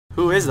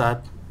Who is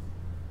that?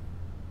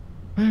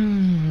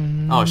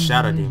 Oh,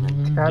 Shadow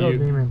Demon. Shadow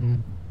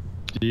Demon.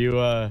 Do you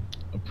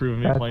approve of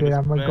me That's playing it, this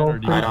I'm gonna man, go or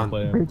do you I want to don't.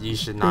 play him? You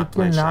should not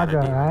play Freaking Shadow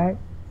Naga, Demon. alright?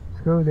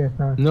 Screw this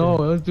nonsense. No,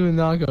 let's do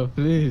Naga,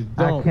 please.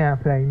 Don't. I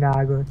can't play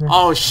Naga.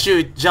 Oh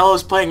shoot,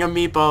 Jello's playing a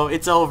Meepo.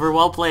 It's over.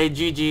 Well played,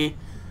 GG.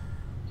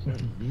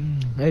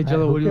 Hey,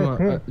 Jello, what do you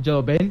want?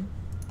 Jello, Bane?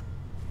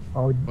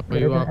 Oh, do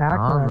you want?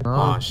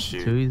 Oh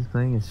shoot. Chewie's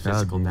playing a Shadow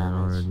Physical Demon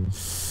damage. already.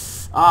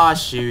 Ah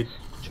shoot.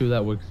 True,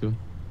 that works too.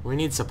 We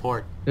need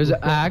support. There's an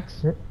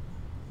axe.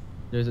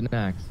 There's an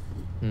axe.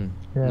 Yeah.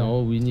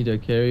 No, we need a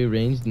carry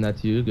ranged, and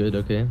that's you. Good,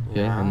 okay. Okay,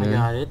 Yeah, and I then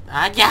got it.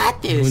 I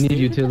got this. we need dude.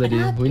 utility.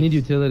 I got We need this.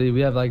 utility.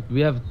 We have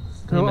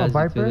Throw him a as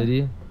Viper?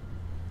 utility.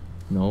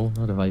 No,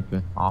 not a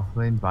Viper.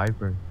 Offlane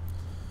Viper.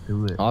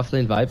 Do it.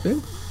 Offlane Viper?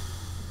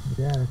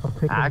 Yeah, let's go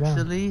pick it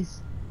down.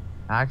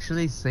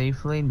 Actually,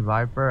 safe lane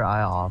Viper, I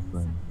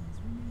offlane.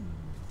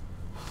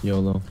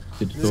 YOLO.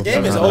 This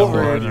game is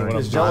over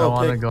because I Jello don't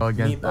want to picked go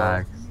against Meepo.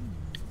 Axe.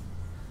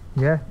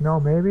 Yes, no,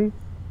 maybe?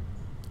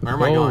 Where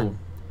am I Go. going?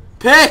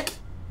 Pick!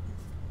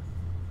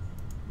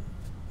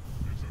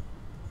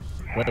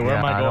 Wait, where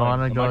am I going? I don't want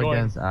to Am go I going-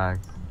 against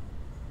Axe.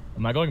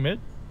 Am I going mid?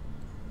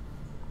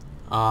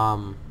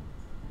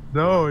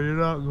 No, you're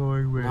not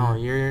going with. No,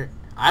 you're.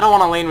 I don't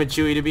want to lane with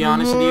Chewy, to be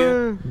honest with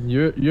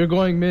you. You're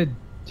going mid.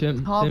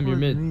 Tim, you're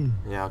mid. Me.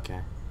 Yeah, okay.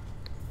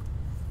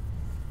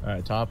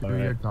 Alright, top. You're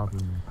Alright. top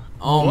of me.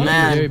 Oh What?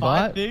 man. Gary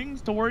Five bot?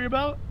 things to worry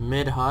about?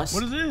 Mid Husk.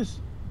 What is this?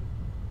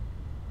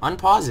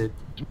 Unpause it.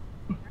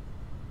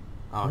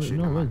 Oh shoot.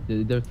 No, never mind.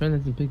 wait, their friend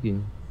isn't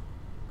picking.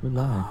 Good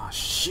lie. Oh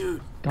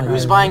shoot. God,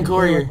 Who's yeah. buying What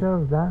courier?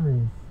 does that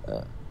mean?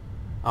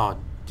 Oh,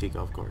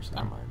 Tico, of course.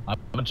 Never mind. A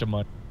bunch of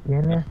money.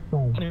 Tienes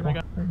un I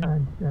got-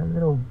 that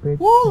little bitch.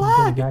 Woo,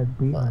 that lag. guy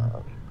beat me.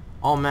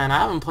 Oh man, I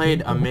haven't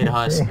played a mid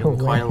Husk in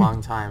quite a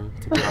long time,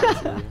 to be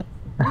honest with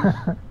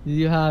you.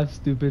 You have,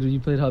 stupid. You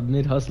played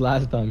mid Husk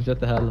last time. Shut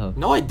the hell up.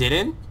 No, I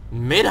didn't.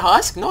 Mid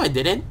Husk? No, I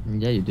didn't.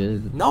 Yeah, you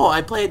did. No,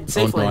 I played Oh,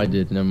 safe no, lane. I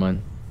did. Never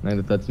mind.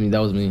 That's me. That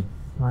was me.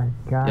 My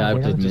God. Yeah, I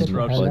they played don't mid. shut the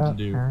Disruption hell to up,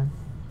 do. man.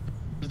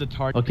 Where's the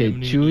target? Okay, Give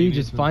me- Chewy, give me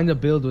just some- find a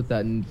build with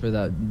that for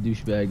that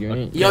douchebag,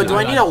 right? Yo, do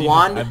I need a I've seen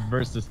wand? this- I've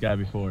versed this guy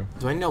before.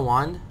 Do I need a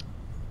wand?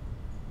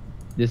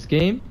 This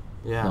game?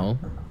 Yeah. No.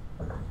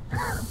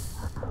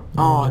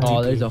 Oh, Oh,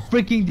 DP. there's a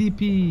freaking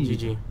DP.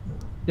 GG.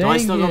 Do I Dang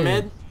still go it.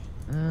 mid?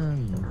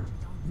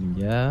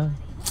 Yeah.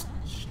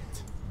 Shit.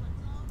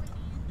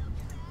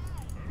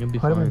 You'll be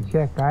Put him in fine.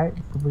 check, right?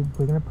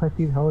 We're gonna put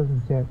these hoes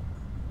in check.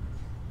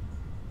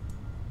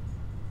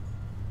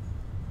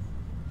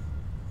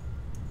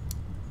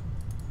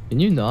 Can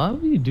you not?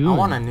 What are you doing? I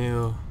want a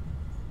new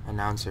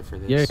announcer for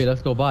this. Yeah,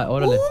 let's go. Bye.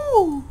 Orale.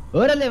 Ooh.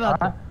 Orale,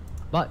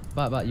 bye.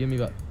 Bye. You and me,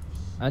 bye.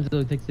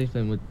 Angelo takes safe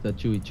lane with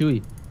Chewy.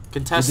 Chewy. The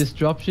Contest.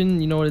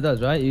 disruption, you know what it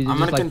does, right? You I'm just gonna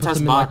like put contest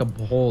them in bot. like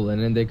a hole,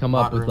 and then they come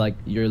up Bot with room. like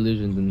your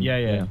illusions and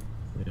Yeah.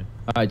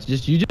 Alright,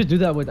 you just do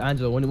that with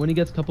Angelo. When he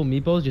gets a couple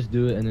meepos, just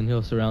do it, and then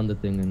he'll surround the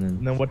thing, and then.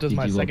 And then what does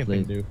my GG, well second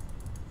thing played. do?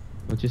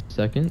 What's your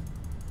second?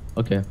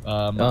 Okay.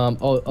 My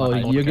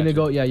You're gonna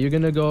Soul go. Yeah, you're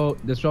gonna go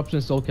disruption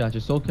soul catcher.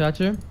 Soul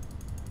catcher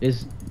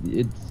is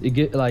it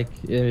get like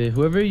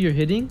whoever you're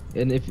hitting,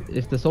 and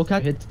if the soul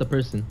catcher hits the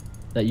person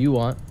that you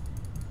want,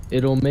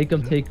 it'll make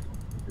them take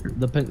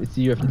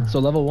the so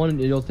level 1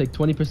 it'll take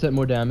 20%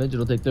 more damage.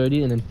 It'll take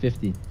 30 and then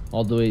 50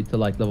 all the way to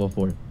like level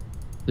 4.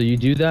 So you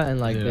do that and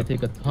like they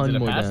take a ton Is it a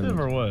more passive damage.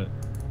 or what?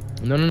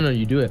 No,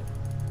 you do it.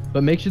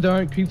 But make sure there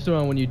aren't creeps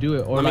around when you do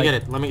it. Or Let me like, get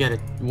it. Let me get it.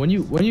 When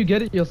you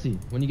get it, you'll see.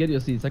 When you get it, you'll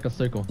see. It's like a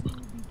circle.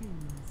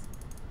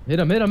 Hit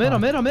him.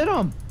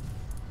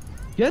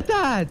 Get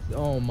that!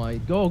 Oh my,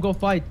 go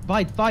fight.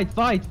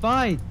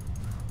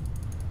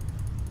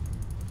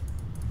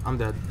 I'm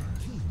dead.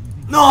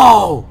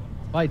 No!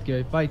 Fight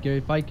Gary. That's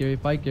what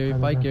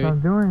I'm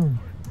doing.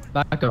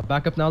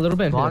 Back up now a little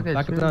bit. Block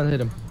Back it, up now and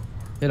hit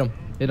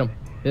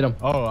him.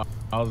 Oh,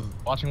 I was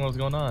watching what was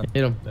going on.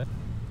 Hit him.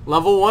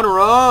 Level 1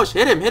 rush.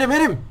 Hit him.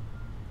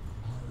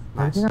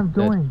 I Nice. think I'm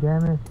doing,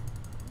 damn it.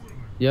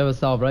 You have a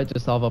salve, right?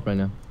 Just salve up right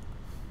now.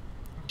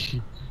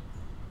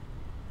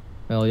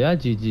 Hell yeah,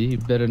 GG. You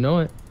better know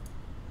it.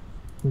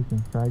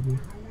 Freaking Fraggy.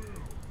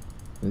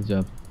 Good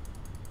job.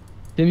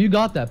 Tim, you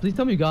got that. Please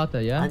tell me you got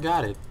that, yeah? I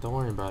got it. Don't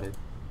worry about it.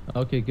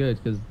 Okay, good,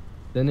 because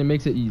then it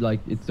makes it like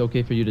it's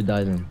okay for you to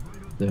die then.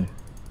 There.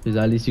 Because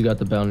at least you got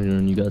the bounty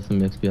run, you got some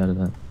XP out of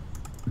that.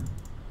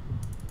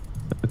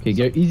 Okay,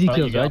 Gary, easy you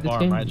kills, got right? This farm,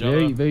 game? right,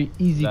 Joe? Very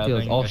easy That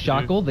kills. thing All that you do?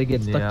 shackled, they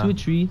get stuck to a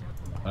tree,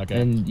 Okay.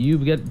 and you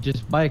get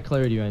just buy a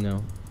clarity right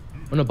now.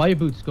 Oh no, buy your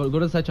boots. Go to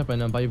the side shop right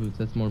now. Buy your boots.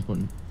 That's more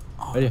important.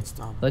 Oh, Right here. that's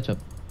dumb. Side shop.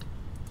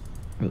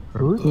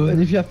 Boots?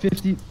 And if you have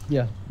 50,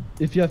 yeah.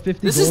 If you have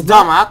 50 This is gold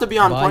dumb. I have to be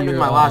on buy point with your,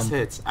 my last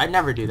hits. I'd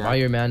never do buy that.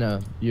 your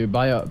mana. You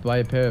buy a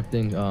pair of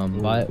things.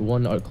 Buy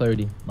one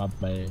clarity, My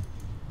bad.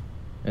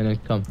 and then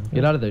come.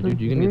 Get out of there, dude.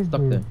 You're gonna get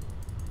stuck there.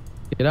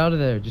 Get out of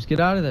there. Just get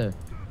out of there.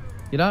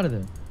 Get out of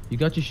there. You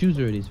got your shoes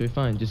already, so you're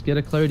fine. Just get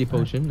a clarity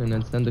potion and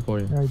then send the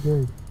courier. I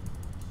did.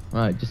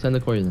 Alright, just send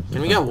the courier then.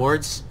 Can we get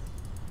wards?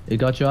 You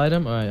got your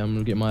item? Alright, I'm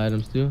gonna get my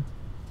items too.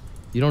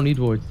 You don't need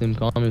wards, Tim.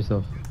 Calm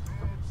yourself.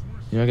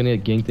 You're not gonna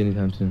get ganked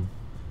anytime soon.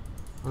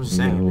 I'm just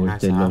saying, it'd be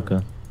nice to have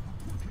it.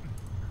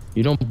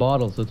 You don't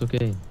bottle, so it's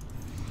okay.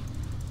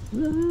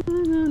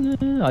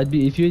 I'd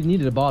be if you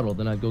needed a bottle,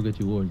 then I'd go get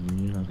you wards, and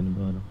you're not gonna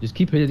bottle. Just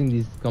keep hitting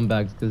these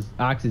scumbags, because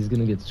Axe is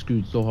gonna get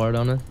screwed so hard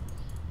on us.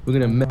 We're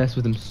gonna mess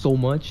with him so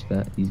much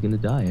that he's gonna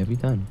die every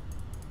time.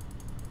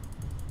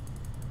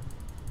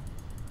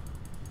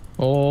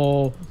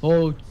 Oh,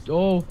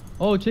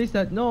 chase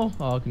that. No.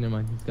 Oh, okay, never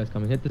mind. This guy's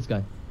coming. Hit this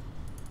guy.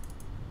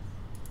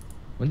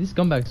 When these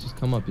scumbags just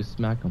come up, just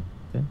smack them,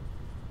 okay?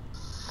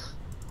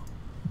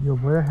 Yo,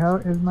 where the hell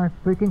is my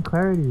freaking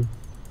clarity?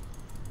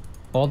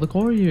 Call the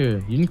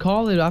courier. You didn't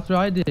call it after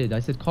I did. I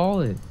said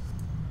call it.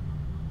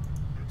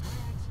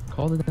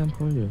 Call the damn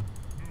courier.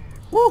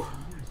 Woo!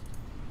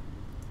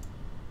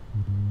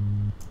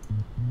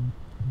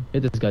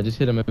 Hit this guy. Just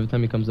hit him every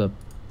time he comes up.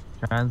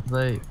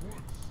 Translate.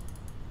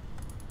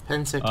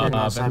 Pensikin,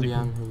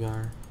 Sabian,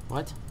 Huskar.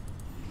 What?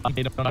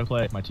 They don't know how to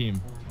play my team.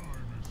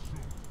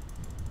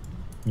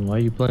 Why are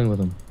you playing with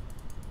him?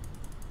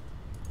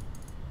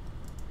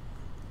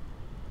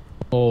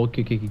 Oh,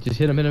 okay. Just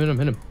hit him.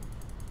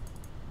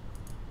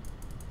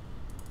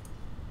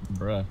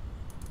 Bruh.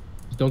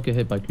 Just don't get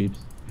hit by creeps.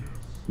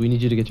 We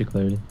need you to get your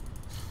clarity.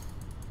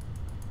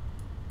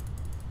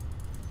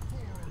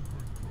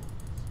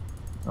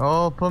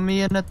 Oh, put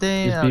me in a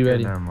thing. Just be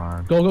ready. Never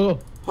mind. Go.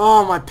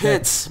 Oh, my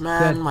pits,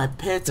 man. Dead. My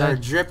pits Dead. are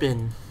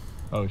dripping.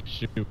 Oh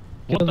shoot.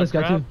 Kill this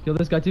guy too. Kill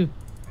this guy too.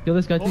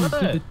 What?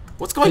 Stupid.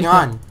 What's going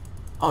on?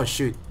 Oh,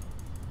 shoot.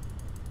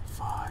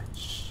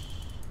 Fudge.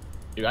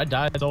 Dude, I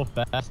died so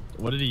fast.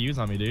 What did he use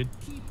on me, dude?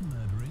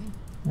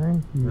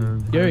 Thank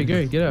you. Gary,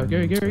 get out.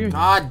 Gary.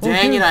 God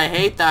dang it, I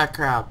hate that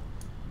crap.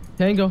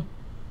 Tango.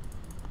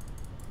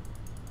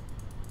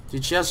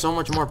 Dude, she has so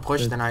much more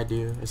push than I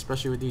do,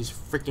 especially with these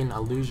freaking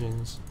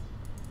illusions.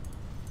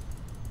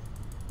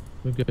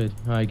 We're good.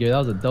 Alright, Gary, that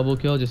was a double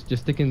kill. Just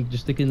stick in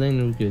lane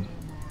and we're good.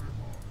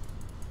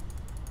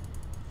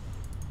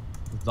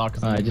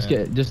 Alright, just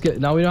get.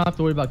 Now we don't have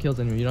to worry about kills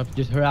anymore. You don't have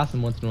to just harass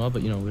him once in a while,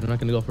 but you know, we're not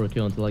gonna go for a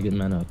kill until I get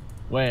man up.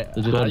 Wait,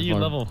 So how do you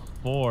level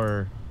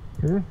 4?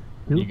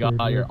 You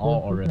got your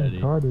ult already.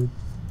 Retarded.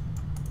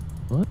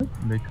 What?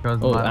 Because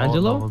Oh, my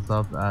Angelo? ult levels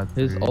up at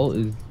His 3. ult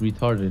is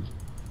retarded.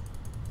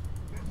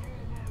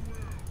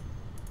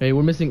 Hey,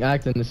 we're missing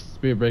Axe and the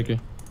Spirit Breaker.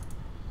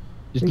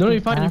 Just no,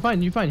 you're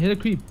fine. Hit a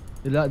creep.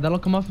 That'll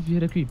come off if you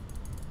hit a creep.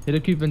 Hit a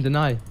creep and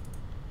deny.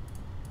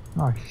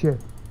 Oh shit.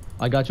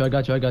 I got you.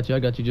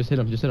 Just hit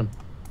him.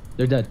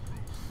 They're dead.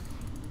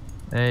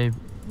 Hey,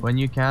 when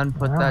you can,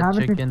 put I don't that have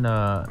chick any in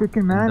the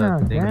freaking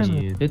mana, damn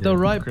thingy, it. Hit the dude.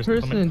 right Crystal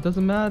person. coming.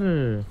 Doesn't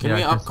matter. Can Yeah,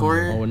 we up Crystal.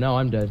 courier? Oh, now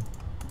I'm dead.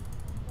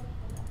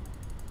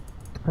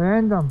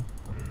 Random.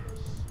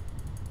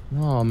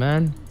 Oh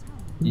man.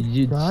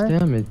 You Die?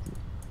 damn it.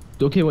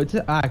 Okay, what's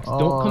the Axe?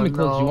 Don't come in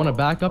close. You want to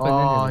back up and then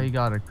Oh, hit he him.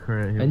 got a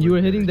crit. And you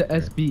were hitting the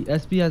SB.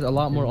 SB has a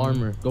lot more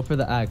armor. Go for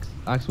the Axe.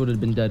 Axe would have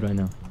been dead right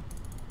now.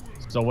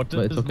 So what But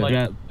does it's okay. like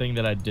that thing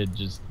that I did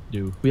just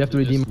do? We have to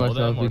Did it redeem just slow them,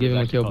 ourselves. or We give does him it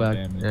a actually kill cause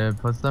back. damage?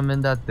 It puts them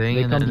in that thing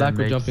They and come then back, it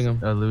we're makes jumping 'em.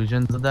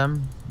 illusions of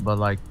them, but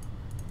like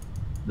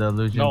the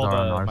illusions No, are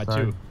on my our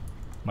side.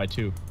 My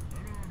two.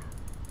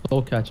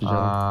 Soul catches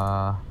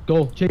Uh,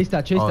 Go. Chase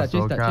that.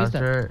 Soul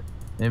Catcher,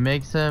 it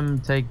makes him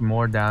take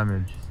more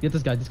damage. Get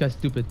this guy. This guy's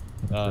stupid.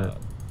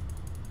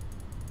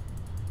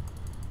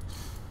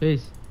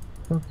 Chase.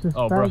 Fuck this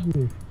Oh, bro.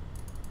 faggot.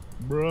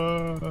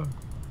 Bruh.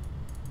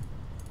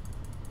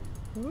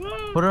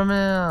 Put him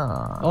in.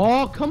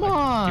 Oh, come He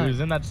on. was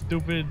in that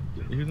stupid.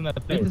 He was in that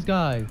Get thing. this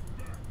guy.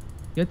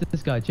 Get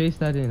this guy. Chase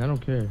that in. I don't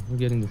care. We're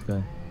getting this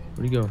guy.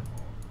 Where'd he go?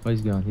 Oh,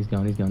 he's gone. He's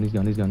gone.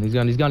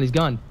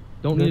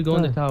 Don't need to go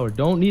in the tower.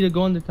 Don't need to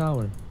go in the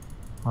tower.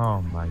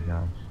 Oh my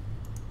gosh.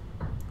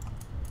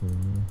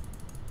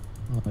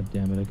 Oh,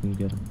 damn it. I couldn't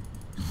get him.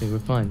 Okay, we're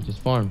fine. Just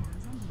farm.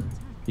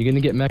 You're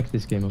gonna get mech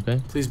this game,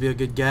 okay? Please be a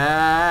good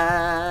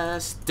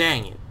guess.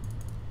 Dang it.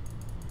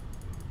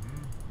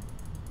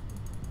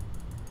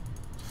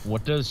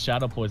 What does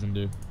Shadow Poison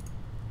do?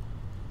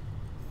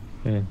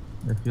 Okay.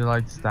 If you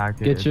like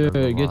stack it. Get it your, does a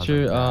lot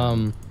of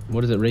damage.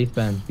 what is it? Wraith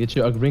Band. Get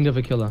your Ring of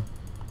Aquila.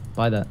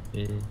 Buy that.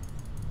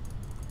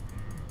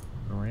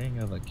 Ring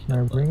of My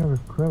Aquila. ring of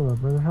Aquila.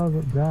 Where the hell is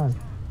it that?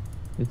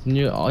 It's in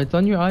your, it's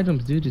on your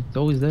items, dude. It's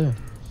always there.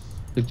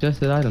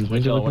 Suggested items.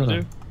 Wait, Ring of what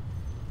Aquila. do?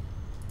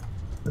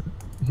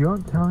 You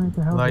don't tell me what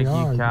the hell Like they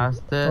are. you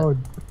cast it,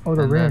 Oh,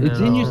 the and ring. then It's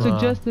in your it'll,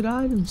 suggested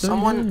items. they're there.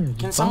 Someone, Just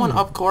can someone buy it.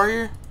 up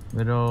courier?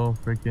 it'll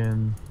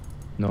freaking.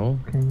 No.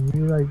 Can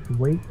you like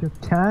wait your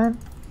time?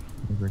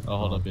 Oh,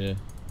 hold up, yeah.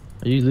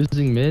 Are you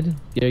losing mid?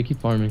 Gary, keep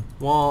farming.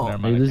 Well, Never Are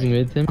mind. you losing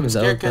mid, Tim? I'm Is that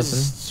scared what's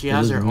happening? because she You're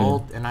has her losing mid.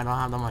 ult and I don't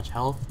have that much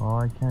health. Oh,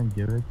 I can't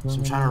give it to So him.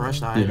 I'm trying to rush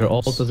the Dude, her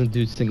ult items. doesn't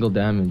do single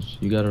damage.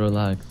 You gotta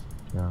relax.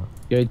 Yeah.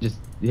 Gary, just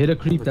hit a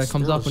creep But that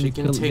comes still, off when she you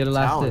can kill, take get a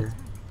last tower. hit.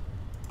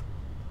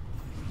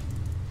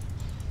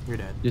 You're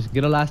dead. Just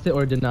get a last hit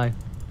or deny.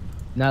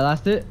 Now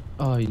last hit?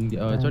 Oh, you can get,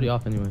 oh, it's already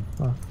off anyway.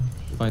 Fuck.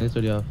 Fine, it's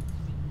already off.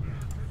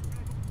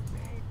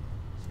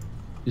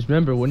 Just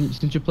remember, when you,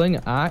 since you're playing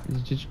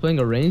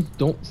a range,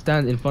 don't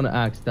stand in front of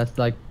Axe. That's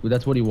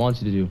what he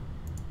wants you to do.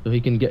 so he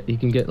can get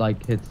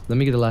like hits. Let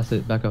me get the last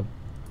hit. Back up.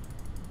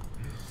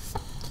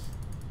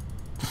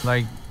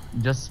 Like,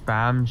 just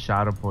spam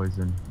shadow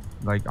poison,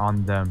 like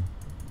on them.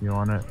 You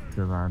want it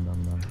to land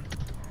on them.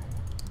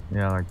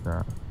 Yeah, like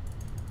that.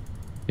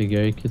 Hey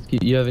Gary,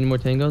 you have any more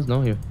tangos?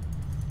 No, here.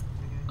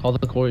 Call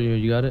the courier.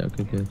 You got it?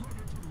 Okay, good.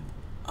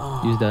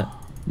 Use that.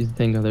 Use the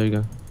tango. There you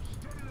go.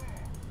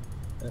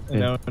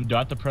 And then, do I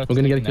have to press We're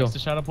gonna get a kill. next to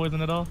shadow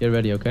poison at all? Get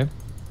ready, okay?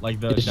 Like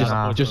the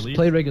Just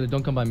play regular.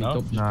 Don't come by me. No?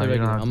 Don't just No, play you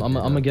don't regular. have to I'm do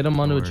gonna that. get him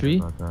onto a Don't worry tree.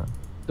 about that.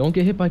 Don't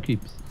get hit by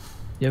creeps.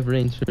 You have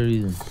range for a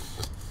reason.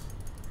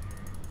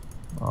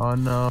 Oh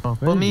no. Where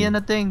Put is me he? in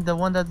the thing, the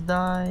one that's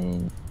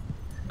dying.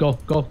 Go,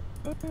 go.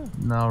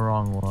 No,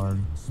 wrong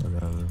one.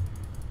 Whatever.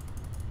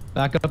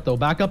 Back up though.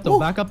 Back up though.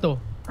 Back up though.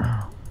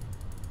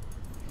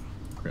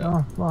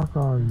 Oh, fuck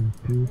all you,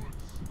 dude.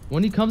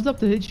 When he comes up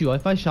to hit you,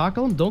 if I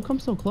shackle him, don't come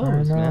so I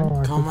close, know. man.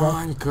 I Come forgot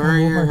on, to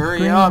Courier, move my hurry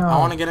screen up. I off.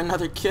 want to get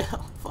another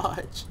kill.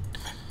 Fudge.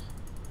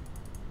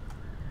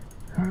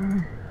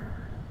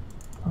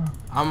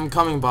 I'm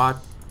coming, bot.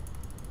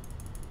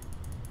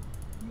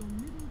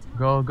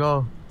 Go,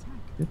 go.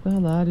 Get the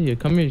hell out of here.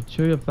 Come here.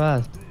 Hurry up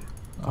fast.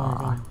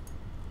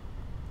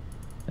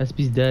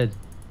 SP's dead.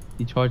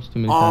 He charged too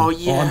many Oh,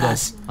 times.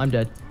 yes. I'm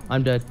dead.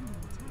 I'm dead.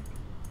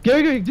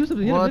 Gary, Gary, do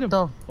something. Hit him, What hit him.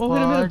 the Oh,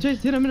 hit him, hit him. fudge?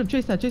 Chase, hit him, hit him.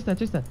 Chase that, chase that,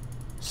 chase that.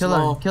 Kill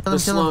him, kill him, the kill him,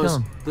 slows, kill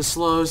him. the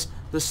slows,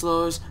 the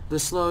slows, the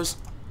slows.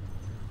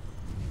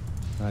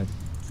 Nice.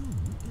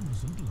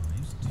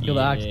 Kill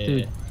the axe,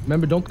 dude.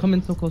 Remember, don't come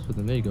in so close with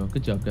him. There you go.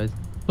 Good job, guys.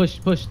 Push,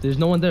 push. There's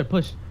no one there.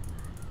 Push.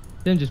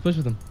 Then just push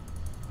with him.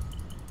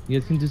 You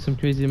guys can do some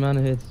crazy amount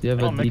of hits. You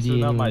have a I'm mixing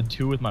DD up my anyway.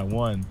 2 with my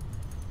 1.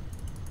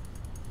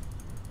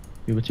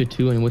 Yeah, what's your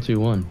 2 and what's your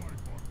 1?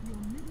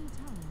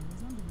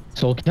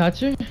 Soul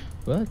Catcher?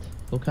 What?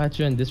 Soul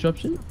Catcher and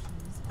Disruption?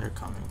 They're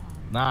coming.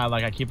 Nah,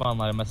 like I keep on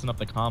like messing up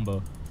the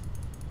combo.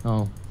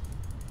 Oh.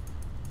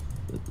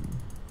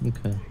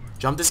 Okay.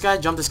 Jump this guy,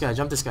 jump this guy,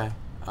 jump this guy.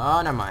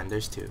 Oh, never mind.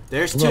 There's 2.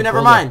 There's Hold 2, up, never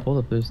hold up, mind. Hold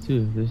up, there's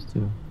 2. There's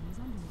 2.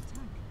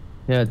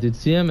 Yeah, dude,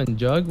 CM and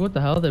Jug, what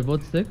the hell? They're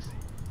both 6?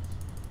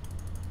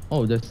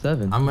 Oh, there's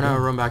 7. I'm gonna Okay.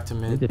 run back to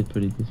They mid. did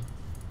pretty good.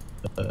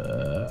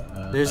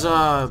 There's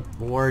a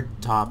ward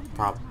top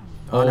prop.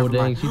 Oh, never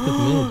dang, mind. she took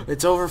mid.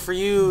 It's over for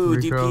you,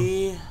 Rico.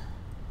 DP.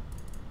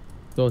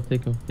 Go,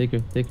 take her, take her,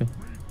 take her.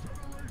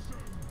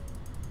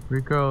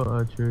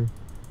 Rico, tree.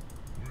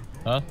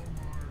 Huh?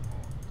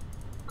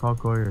 Call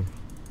courier.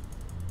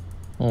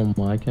 Oh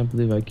my, I can't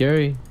believe it.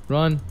 Gary,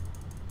 run.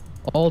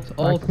 Alt,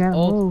 I alt, can't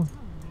alt. move.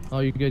 Oh,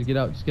 you're good. Get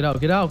out. Just get out.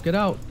 Get out. Get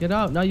out. Get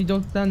out. Now you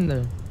don't stand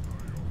there.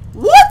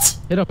 What?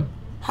 Hit him.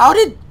 How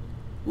did?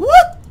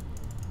 What?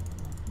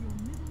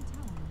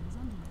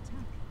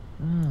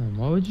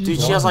 Why would you? Dude,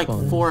 just she has walk like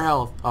on it? 4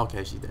 health.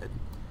 Okay, she's dead.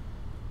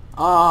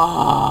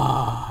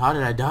 Ah, how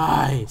did I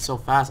die so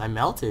fast? I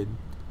melted.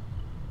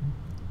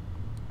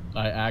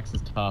 I axe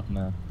is top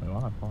now. Wait, why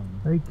am I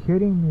falling? Are you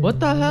kidding me? What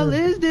the hell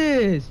is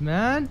this,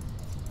 man?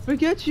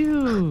 Forget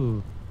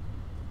you.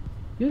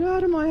 Get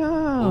out of my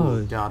Ooh,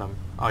 house. got him.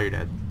 Oh, you're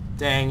dead.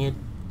 Dang it.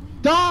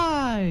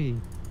 Die,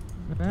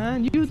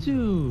 man. You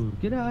too.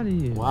 Get out of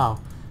here. Wow.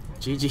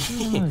 God,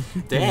 GG.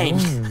 keep Dang.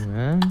 going,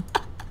 man.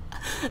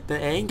 The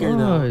anger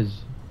though. Gosh.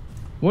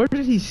 Where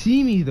did he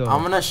see me though?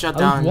 I'm gonna shut I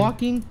down. was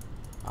walking.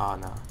 Oh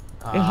no.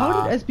 Hey,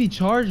 how did SB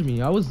charge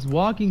me? I was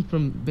walking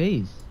from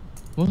base.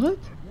 What?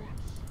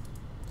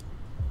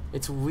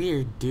 It's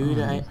weird, dude.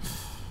 Oh.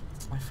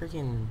 I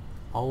freaking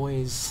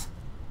always.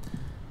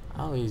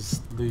 I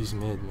always lose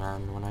mid,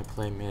 man. When I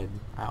play mid,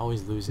 I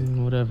always lose it.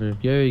 Whatever.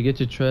 Gary, get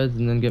your treads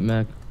and then get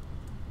Mac.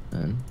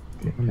 Man.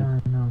 Yeah,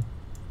 I know.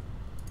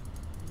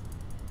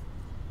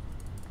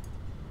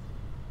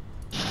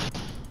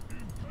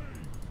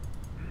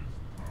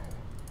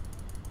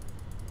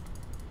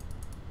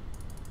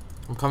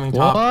 I'm coming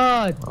top.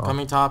 What? Oh,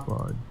 Coming top.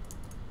 fudge.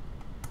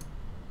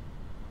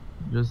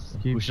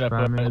 Just keep Who should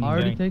I put spamming in? I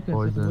already Dang. take this.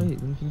 Poison. Wait,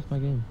 let me finish my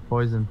game.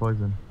 Poison,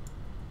 poison.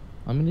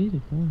 I'm gonna eat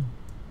it. Come on.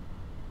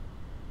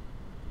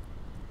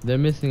 They're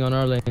missing on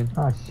our lane.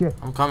 Ah, shit.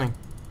 I'm coming.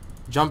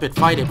 Jump it.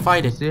 Fight it.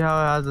 Fight You it. see how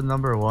it has a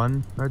number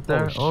 1 right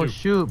there? Oh, shoot.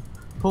 shoot.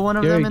 Put one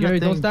of Gary, them in Gary,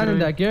 the don't thing. stand in Chewie.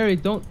 that. Gary,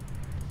 don't.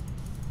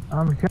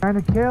 I'm trying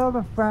to kill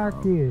the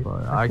fuckers.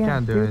 But I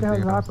can't do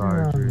anything. I'm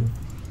sorry, Tree.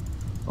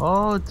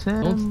 Oh,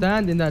 Tim. Don't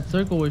stand in that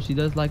circle where she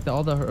does like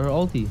all her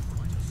ulti.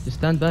 Just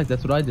stand back.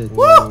 That's what I did.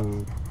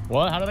 Woo!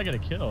 What? How did I get a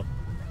kill?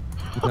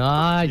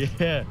 Nice.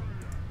 Yeah.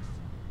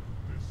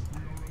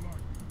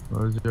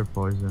 Where's your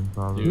poison,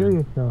 probably? Heal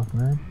yourself,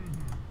 man.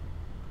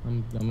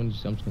 I'm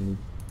just gonna leave.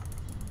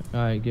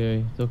 Alright,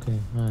 Gary, it's okay.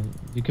 Alright.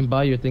 You can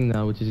buy your thing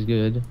now, which is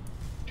good.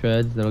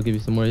 Treads, that'll give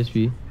you some more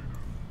HP.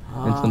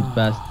 And some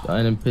fast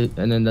and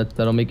then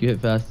that'll make you hit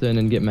faster and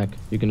then get mech.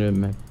 You can hit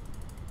mech.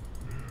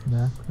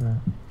 That's right.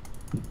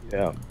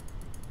 Yeah.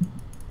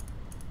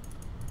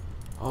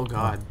 Oh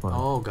god. fudge.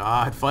 Oh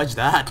god. Fudge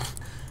that.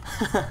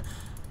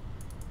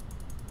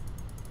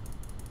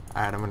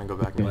 Alright, I'm gonna go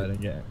back But in.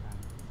 again.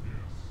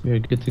 You're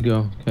good to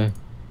go. Okay.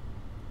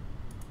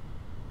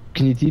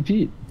 Can you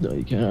TP? No,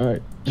 you can't.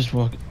 Alright, just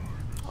walk.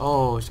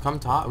 Oh, come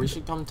top. We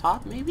should come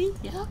top, maybe?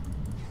 Yeah?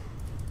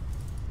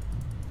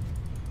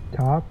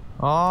 Top.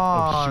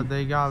 Oh, shoot.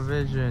 they got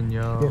vision,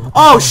 yo.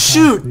 Oh,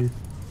 shoot!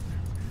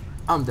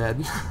 I'm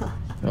dead.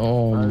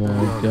 Oh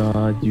my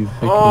god, you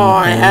freaking Oh,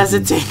 I crazy.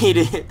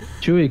 hesitated.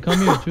 Chewy, come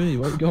here, Chewy.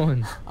 Where you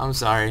going? I'm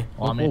sorry.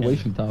 Well, I'm Go away in.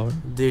 from tower.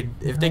 Dude,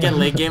 if they get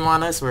late game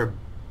on us, we're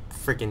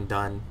freaking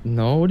done.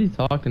 No, what are you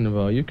talking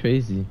about? You're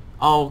crazy.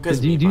 Oh, because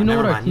Do you know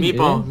never what our mind. team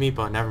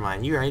Meepo, never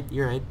mind. You're right,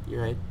 you're right,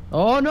 you're right.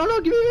 Oh, no, no,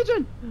 give me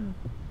vision!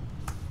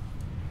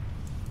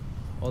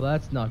 Oh,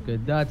 that's not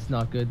good. That's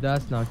not good.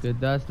 That's not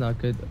good. That's not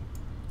good.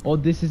 Oh,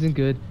 this isn't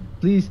good.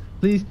 Please,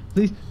 please,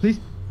 please, please.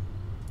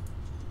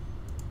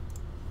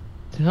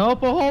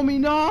 Help a homie,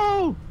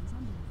 no!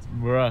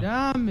 Bruh.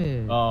 Damn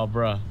it. Oh,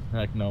 bruh.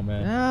 Heck no,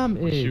 man. Damn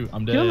Oh, it. shoot,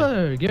 I'm dead.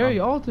 Killer, Gary,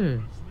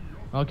 alter.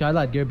 Okay, I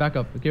lied. Gary, back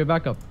up. Gary,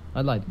 back up.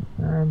 I lied.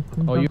 Man,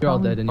 Oh, you're all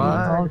dead anyway.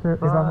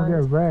 If I'm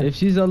gonna get wrecked. If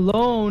she's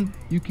alone,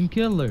 you can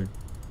kill her.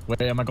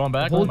 Wait, am I going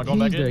back? The whole Am I going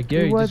team's back there. in?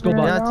 Gary, just go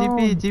back. Yeah,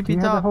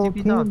 TP top,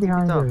 TP top,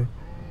 TP top.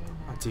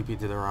 I TP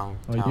to the wrong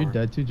Oh, tower. you're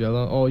dead too,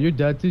 Jello. Oh, you're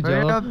dead too,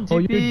 Hurry Jello. up, Oh,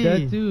 you're TP.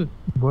 dead too.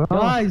 Well,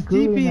 Guys,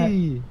 screw that.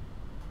 TP.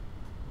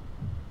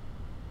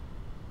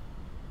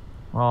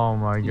 Oh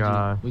my GG.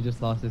 god. We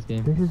just lost this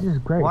game. This is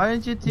just great. Why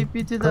didn't you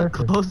TP to the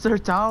Perfect. closer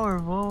tower?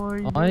 What were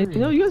you I doing?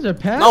 know you guys are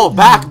past. No,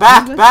 back.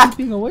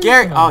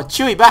 Gary, From oh, us.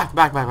 Chewy, back.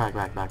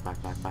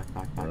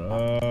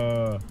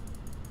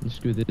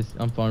 Screw this.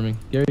 I'm farming.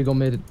 Gary, go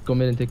mid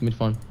and take mid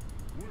farm.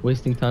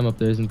 Wasting time up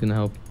there isn't gonna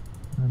help.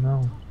 I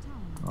know.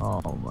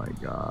 Oh my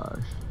gosh.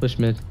 Push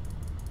mid.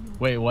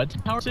 Wait, what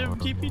tower to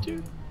TP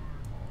to?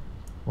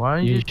 Why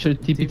didn't You you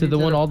should TP to the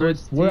one all the way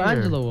first where tier?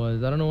 Angelo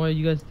was. I don't know why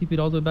you guys TP'd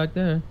all the way back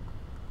there.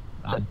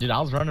 Dude, I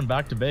was running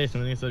back to base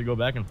and then he said to go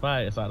back and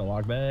fight, so I had to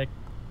walk back.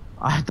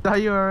 I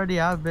thought you were already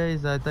at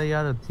base. I thought you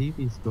had a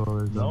TP score or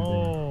something.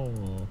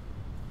 No.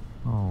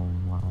 Oh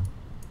wow.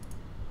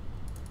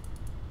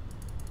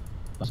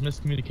 That's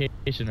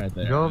miscommunication right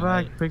there. Go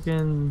man. back,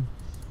 freaking.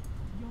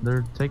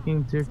 They're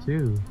taking tier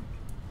 2.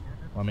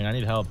 I mean, I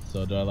need help,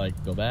 so do I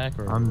like go back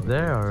or? I'm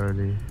there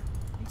already.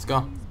 Let's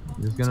go.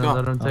 Just Let's gonna go.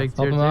 let them take Help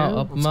tier him 2. out.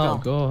 Help him Let's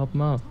out. go. Go help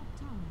him out.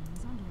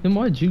 Then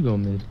why'd you go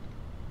mid?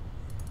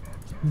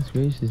 That's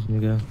racist,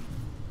 nigga.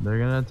 They're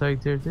gonna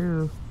take tier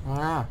 2.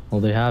 Alright. Oh,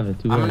 they have it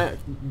too. I'm gonna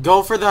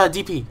go for the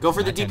DP. Go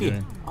for the I can't do DP.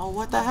 it. Oh,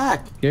 what the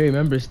heck? Gary,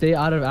 remember, stay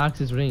out of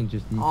Axis range.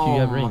 Just make sure you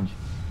have Oh, range.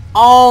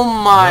 Oh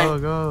my.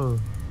 Go.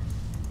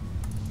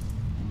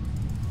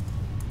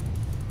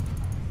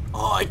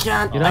 Oh, I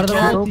can't. Get out of I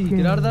that can't. ulti.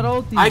 Get out of that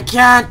ulti. I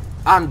can't.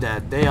 I'm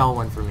dead. They all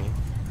went for me.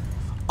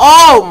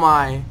 Oh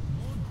my.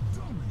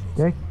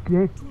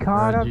 Get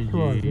caught up to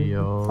us. GG, This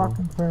yo. is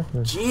fucking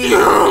perfect.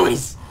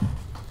 Jeez.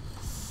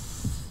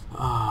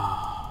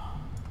 Ah.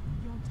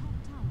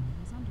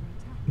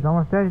 He's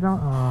almost dead. He's on.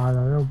 Oh,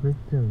 the little big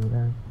too.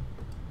 Man.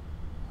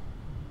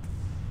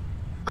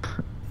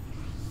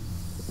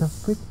 The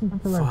freaking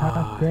people are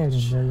half dead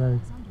and they're like.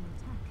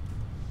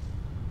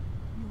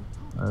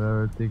 I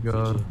never think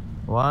of.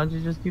 Why don't you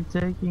just keep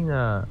taking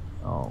that?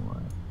 Oh my.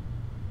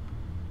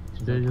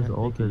 Should've just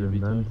ulted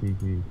and then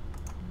TP.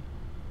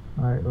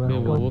 Alright, Okay,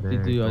 well, what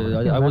did you do?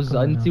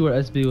 I didn't see where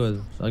SB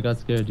was. I got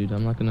scared, dude.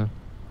 I'm not gonna.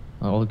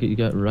 I'll get you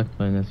got wrecked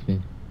by an SB.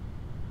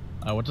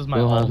 What does my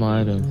Still has ult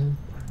my do? items.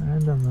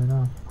 Random right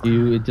now.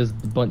 It just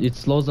it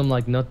slows them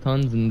like nut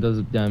tons and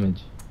does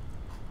damage.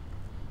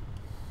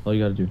 All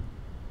you gotta do.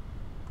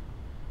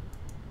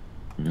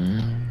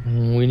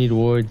 We need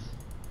wards.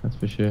 That's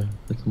for sure.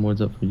 Put some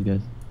wards up for you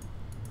guys.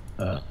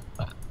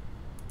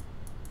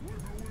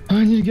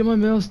 I need to get my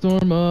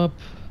maelstrom up.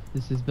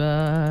 This is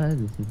bad.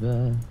 This is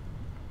bad.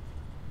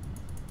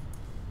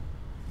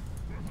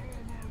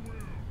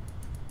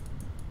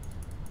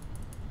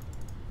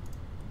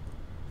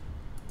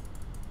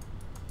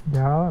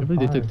 Yeah, I can't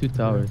believe they took 2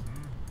 towers.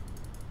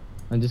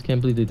 I just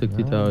can't believe they took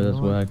 2 towers. That's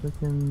whack.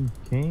 Freaking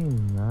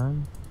king,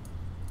 man.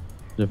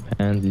 They're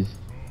pansies.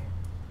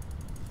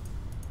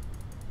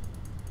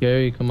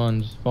 Gary, come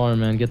on, just farm,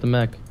 man. Get the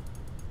mech.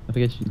 I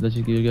forget you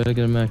gotta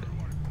get a mech.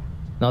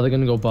 Now they're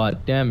gonna go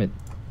bot. Damn it.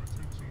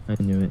 I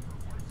knew it.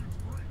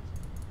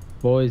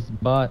 Boys,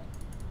 bot.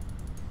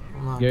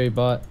 Come on. Gary,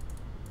 bot.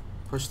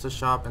 Push the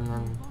shop and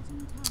then.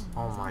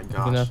 Oh my You're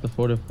gonna gosh. have to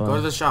fortify. Go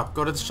to the shop.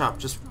 Go to the shop.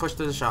 Just push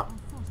to the shop.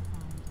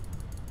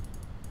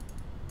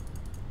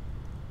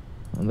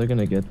 Oh, they're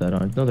gonna get that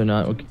on. No, they're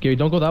not. Okay, Gary,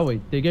 don't go that way.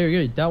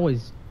 Gary, that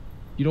way's.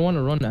 You don't want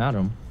to run at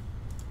him.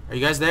 Are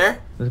you guys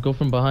there? Let's go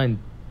from behind.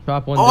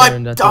 Trap one Oh, there I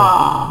and that's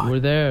died. it. We're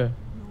there.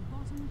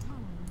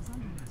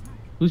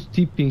 Who's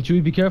TPing?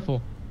 Chewy, be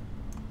careful.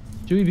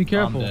 Chewy, be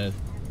careful. I'm dead.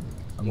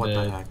 I'm What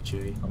dead. the heck,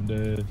 Chewy? I'm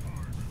dead.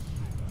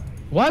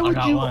 Why would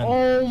got you? one.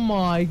 Oh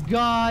my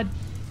god.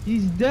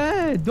 He's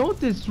dead. Don't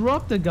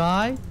disrupt the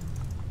guy.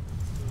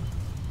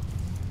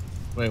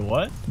 Wait,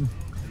 what?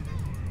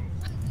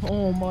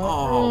 Oh my.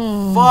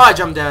 Oh, fudge!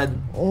 I'm dead.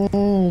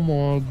 Oh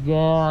my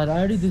god. I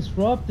already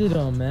disrupted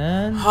him,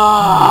 man.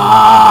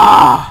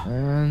 Ah!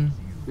 Man.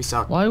 We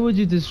suck. Why would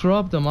you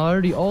disrupt him? I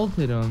already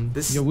ulted him.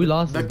 This Yo, we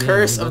lost the this game,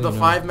 curse I'm of the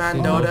letting you know. 5-man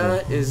It's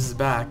Dota over. is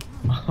back.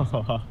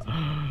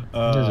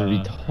 guys are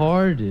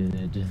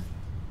retarded.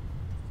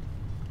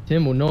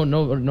 Tim,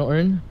 no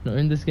earn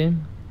this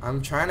game.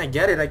 I'm trying to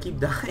get it. I keep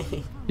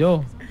dying.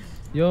 Yo,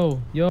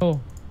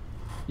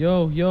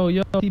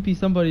 TP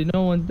somebody.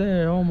 No one's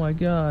there. Oh my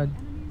god,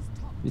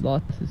 we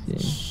lost this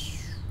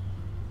game.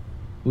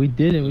 We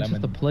didn't. We just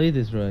have to play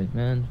this right,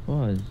 man.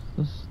 Fudge,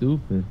 so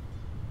stupid.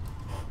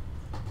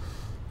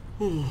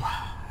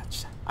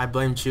 I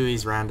blame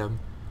Chewy's random.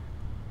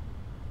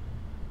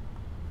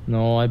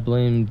 No, I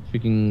blame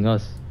freaking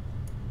us.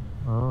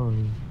 Oh,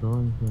 he's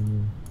going for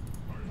me.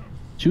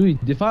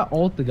 Chewy, if I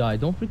ult the guy,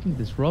 don't freaking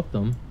disrupt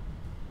him.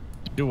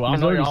 Dude, I He's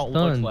know what your already ult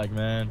looks stunned. like,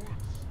 man.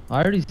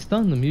 I already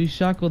stunned him. He was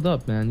shackled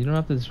up, man. You don't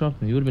have to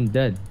disrupt him. He would have been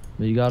dead.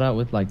 But you got out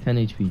with like 10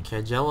 HP.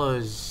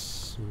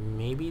 Angelo's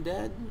maybe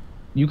dead?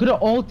 You could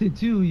have ulted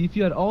too. If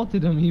you had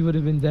ulted him, he would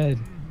have been dead.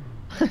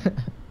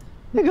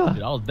 Nigga.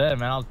 Dude, I was dead,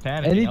 man. I was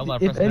panicking. I was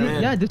like,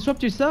 Yeah,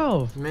 disrupt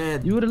yourself.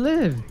 Mid. You would have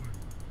lived.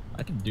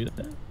 I can do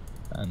that.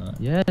 I know.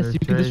 Yes, They're you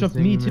can disrupt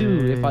me chasing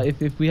too. me.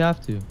 If we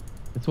have to.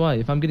 That's why.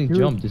 If I'm getting Dude,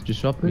 jumped, just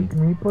disrupt me.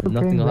 People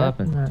Nothing came will back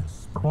happen. in that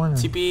corner.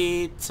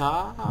 TP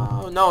ta?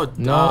 No,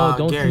 No,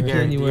 don't Gary, TP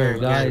Gary, anywhere,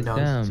 Gary, guys. don't.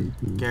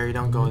 Damn. Gary,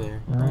 don't go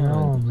there. I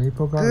know,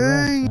 Maple got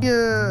Dang wrecked, man,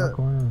 in the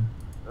corner.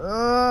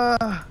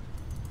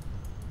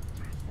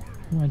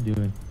 What am I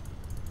doing?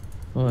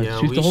 Oh, Yeah,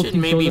 shoot, we the whole should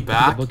team maybe showed up to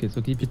back the bucket,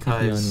 so keep your TP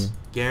on you. Because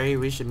Gary,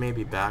 we should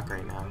maybe back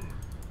right now.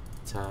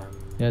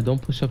 Yeah,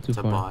 don't push up too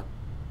To far. bot.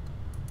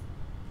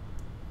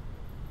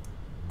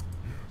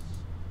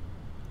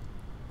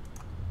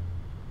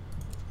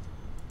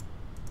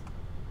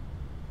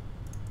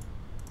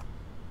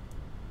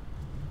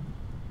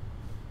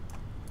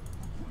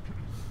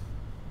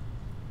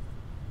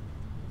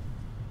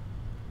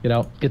 Get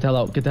out. Get the hell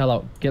out. Get the hell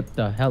out. Get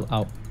the hell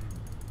out.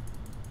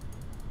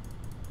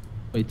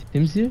 Wait,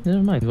 Tim's here?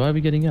 Never mind. Why are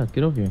we getting out?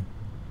 Get over here.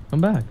 Come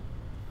back.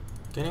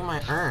 Getting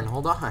my urn.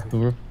 Hold on.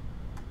 Over.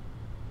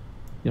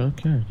 You don't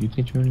care. You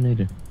can get your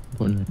later.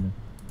 Important right now.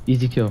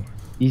 Easy kill.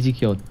 Easy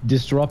kill.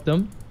 Disrupt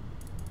them.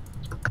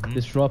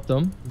 Disrupt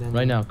them. Then-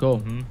 Right now. Go.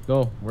 Mhm.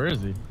 Go. Where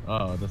is he?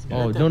 Oh, this guy.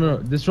 Oh, Right no, there. no,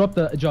 no. Disrupt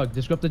the jug.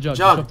 Disrupt the jug.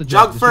 Jug. Disrupt the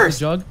Jug Disrupt first.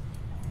 The jug.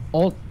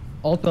 Ult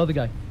the other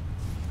guy.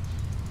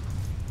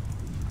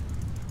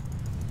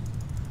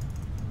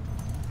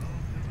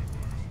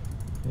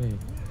 Hey.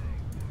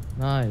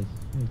 Nice.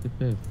 Hey, good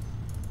pick.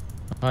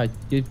 Alright,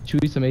 give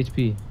Chewy some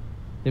HP.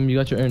 Tim, you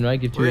got your urn, right?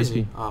 Give Where Chewy is HP.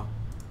 he? Oh.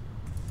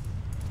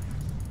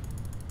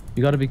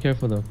 You gotta be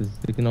careful though, because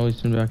they can always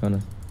turn back on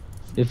us.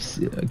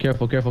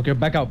 Careful.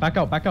 Back out. Back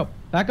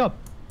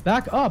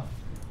up.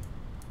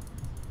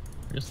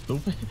 You're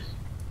stupid.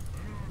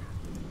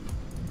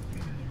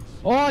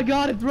 Oh, I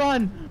got it.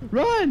 Run.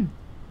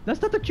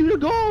 That's not the cue to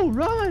go.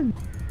 Run.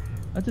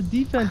 That's a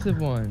defensive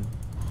one.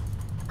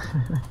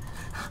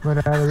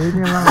 But leave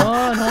me alone.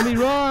 Run, homie,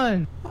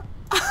 run.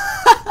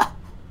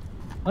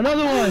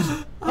 Another one.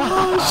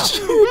 Oh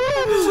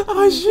shoot!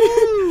 Oh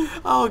shoot!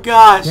 Oh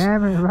gosh!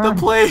 Damn it, The run.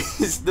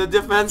 plays, the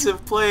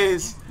defensive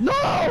plays.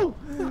 No.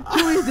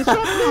 Chewy,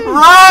 disrupt me.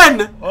 Run!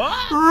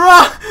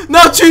 Run!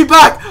 No, Chewy,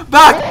 back!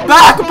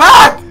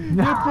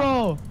 You're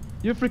pro.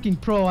 You're freaking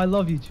pro. I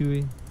love you,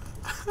 Chewy.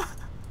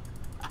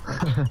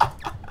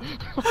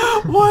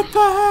 What the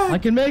heck? I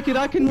can make it.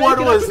 What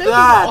was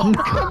that? Oh,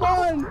 come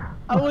on.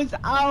 I was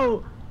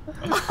out.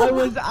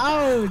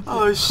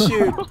 Oh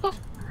shoot!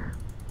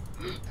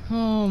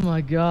 Oh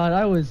my god.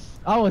 I was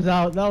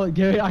out. That was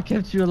Gary. I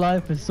kept you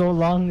alive for so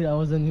long that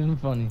wasn't even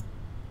funny.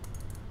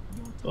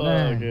 Oh,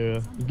 Man.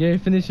 yeah. Gary,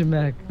 finish your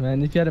mech,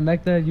 man. If you had a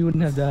mech there, you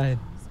wouldn't have died.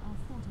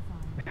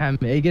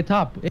 Hey, get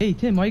top. Hey,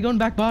 Tim, why are you going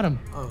back bottom?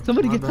 Oh,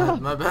 Somebody my get bad,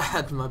 top. My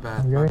bad.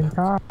 I'm getting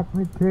top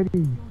with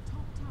titty.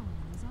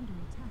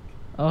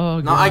 Oh,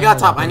 No, I got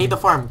top. I need the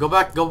farm. Go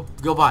back. Go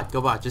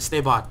bot. Just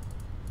stay bot.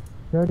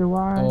 So do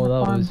I. Oh,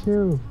 that I'm was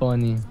too.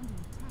 funny.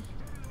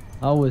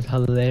 That was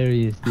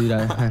hilarious, dude.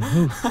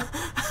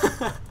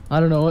 I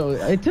don't know.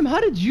 Hey, Tim, how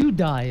did you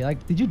die?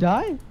 Like, did you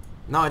die?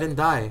 No, I didn't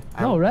die.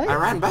 No, right? I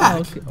ran back. Oh,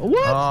 okay.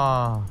 What?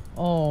 Ah,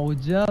 Oh,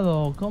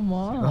 Jello, come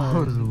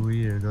that was on.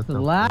 weird. What the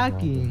fuck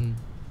happened?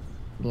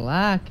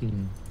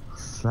 Lacking.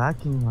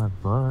 Slacking my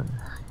butt.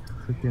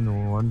 Freaking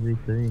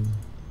 1v3.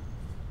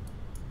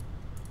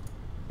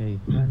 Okay,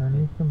 Man, I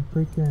need some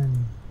freaking.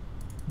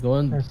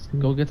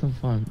 go get some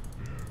farm.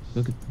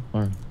 Go get some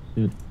farm,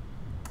 dude.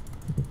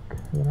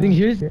 you know,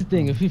 Here's the shit,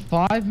 thing. man. If we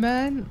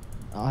 5-man,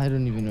 I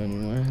don't even know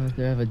anymore. If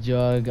they have a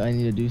jug, I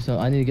need to do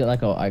something. I need to get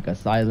like a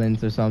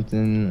silence or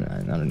something.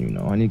 I don't even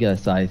know. I need to get a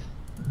scythe.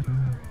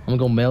 I'm gonna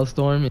go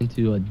maelstrom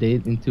into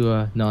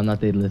no, not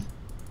Dailies.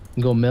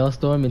 I'm gonna go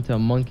maelstrom into a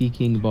Monkey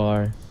King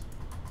bar.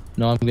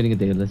 No, I'm getting a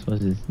Dailies.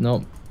 What's this?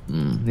 Nope.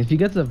 If he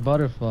gets a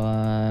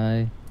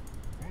butterfly,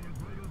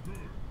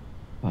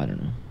 I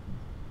don't know.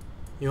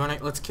 You wanna?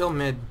 Let's kill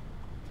mid.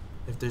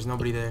 If there's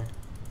nobody there.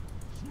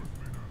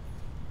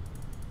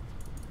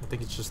 I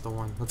think it's just the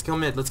one. Let's kill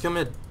mid.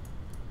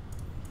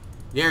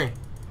 Gary.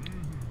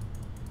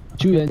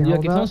 Chew, Okay, yeah, hold if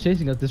up. someone's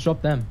chasing us,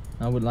 disrupt them.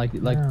 I would like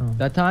No.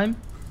 that time.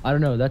 I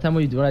don't know. That time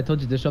when I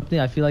told you disrupting,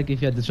 I feel like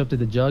if you had disrupted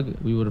the jug,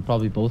 we would have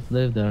probably both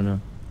lived. I don't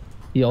know.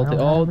 He I ulted.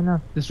 don't Oh, have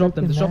enough disrupt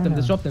him, freaking disrupt him,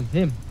 mana. disrupt him.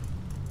 Him.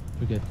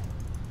 We're good.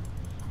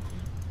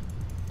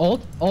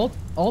 Ult. Ult.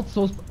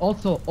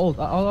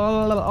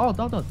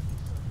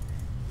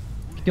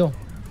 Kill.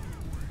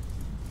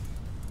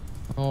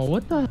 Oh,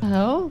 what the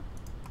hell?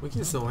 We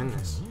can still win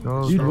this.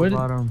 Go, Dude, go where did-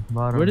 bottom,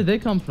 bottom. Where did they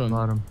come from?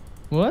 Bottom.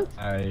 What?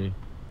 I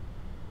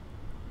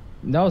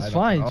That was I don't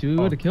fine, know. too.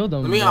 We would have killed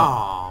them. Let me. but-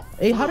 Oh.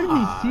 Hey, how did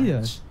he see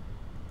fudge. us?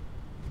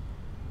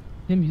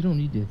 Tim, you don't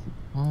need this.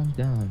 Calm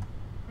down.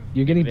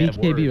 You're getting They have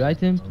BKB, words. right,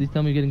 Tim? Please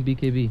tell me you're getting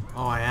BKB.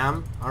 Oh, I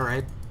am. All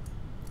right.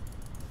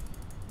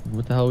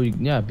 What the hell are you?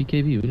 Yeah,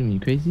 BKB. What do you mean? You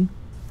crazy?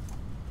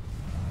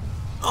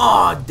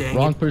 Oh, dang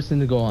Wrong it. person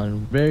to go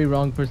on. Very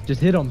wrong person.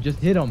 Just hit him. Just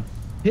hit him.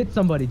 Hit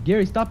somebody.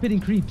 Gary, stop hitting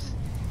creeps.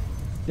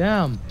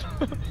 Damn.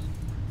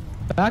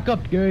 Back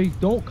up, Gary.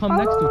 Don't come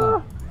next to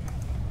him.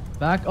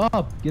 Back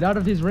up. Get out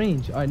of his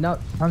range. All right, now.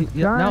 I'm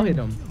Now trying. hit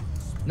him.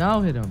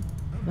 Now hit him.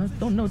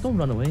 No, don't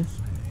run away.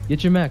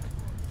 Get your mech.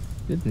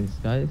 Goodness,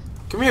 guys.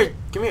 Come here.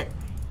 Come here.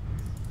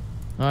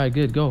 All right,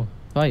 good. Go.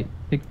 Fight.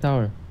 Pick the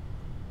tower.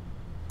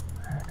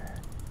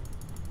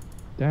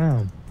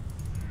 Damn.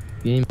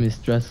 Game is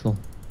stressful.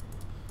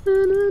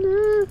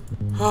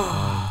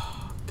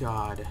 Oh,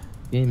 God.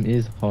 Game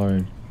is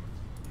hard.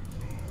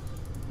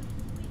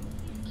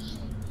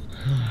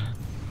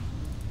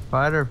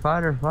 Fighter,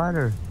 fighter,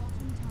 fighter.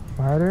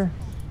 Fighter?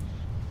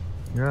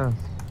 Yes.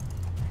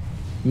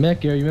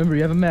 Mech, Gary. Remember,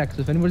 you have a mech.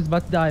 So if anybody's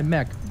about to die,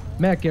 mech.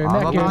 Mech, Gary. I'm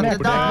Mech, Gary. about Mech.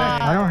 to die.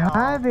 I don't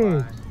have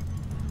it.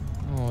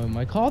 Oh,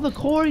 my. Call the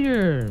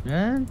courier,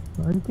 man.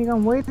 What do you think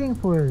I'm waiting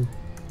for?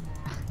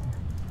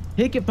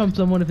 Take it from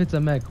someone if it's a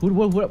mech.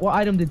 What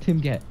item did Tim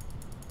get?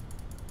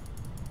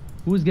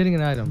 Who's getting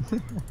an item?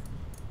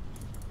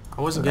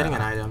 I wasn't getting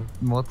an item.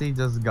 Multi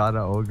just got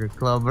an ogre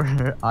club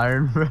or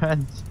iron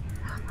branch.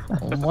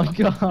 Oh my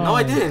god. No,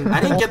 I didn't.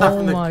 I didn't get that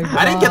from the. Oh my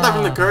I didn't get that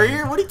from the God.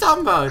 courier. What are you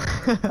talking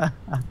about?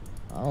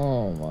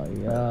 Oh my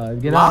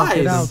god. Get Lies. out,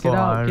 get out, get Simple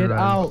out, iron get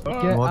branch. out,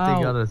 get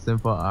Multi got out. a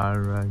simple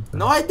iron branch.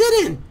 No, I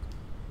didn't.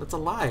 That's a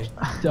lie.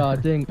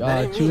 Ding,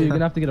 That ain't Chewie, me. you're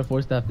gonna have to get a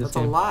 4-staff this That's a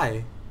game.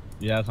 lie.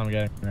 yeah, that's what I'm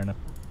getting right now.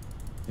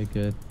 Okay,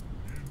 good.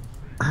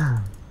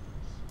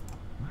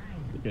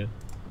 Good.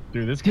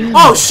 Dude, this game.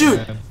 Oh, shoot!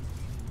 Man.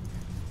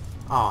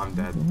 Oh, I'm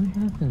dead.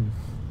 What happened?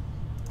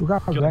 We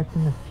got Kill wrecked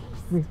in the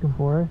freaking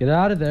forest. Get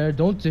out of there.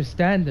 Don't just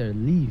stand there.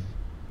 Leave.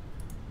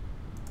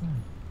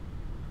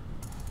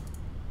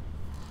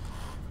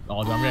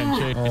 Oh, dude, I'm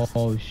getting chased.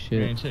 Oh I'm shit.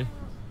 getting chased.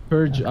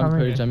 Purge, I'm coming.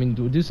 purge. I mean,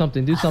 do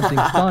something. Do something.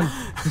 Stun.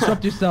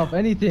 Disrupt yourself.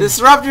 Anything.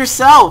 Disrupt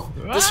yourself.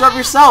 Disrupt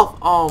yourself.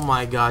 Oh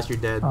my gosh, you're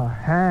dead. Oh,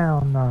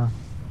 hell no.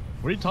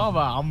 What are you talking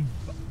about? I'm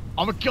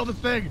gonna kill this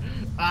thing.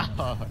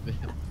 Ah.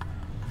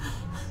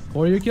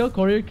 Courier kill.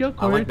 Courier kill. I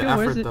Courier like the kill.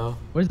 Where's effort it? though.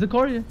 Where's the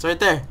courier? It's right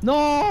there.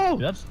 No.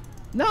 That's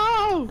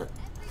No.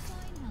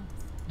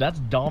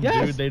 dumb,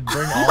 Yes. dude. They'd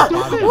bring all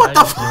five of What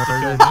them.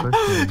 the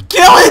Right? f-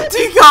 Kill it,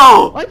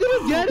 Tico! I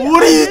didn't get it.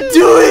 What I are you didn't.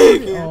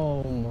 doing?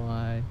 Oh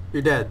my.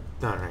 You're dead.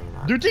 No, no, you're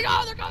not. Dude,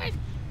 Tico, they're coming.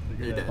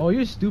 You're dead. Oh,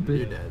 you're stupid.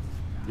 You're dead.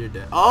 You're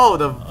dead. Oh,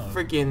 the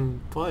freaking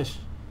push.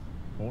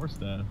 Force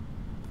that.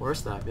 Force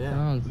stop, yeah.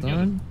 Down,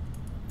 son.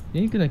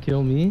 You ain't gonna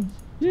kill me.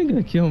 You ain't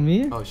gonna kill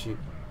me. Oh shoot.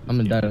 I'm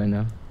gonna die right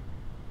now.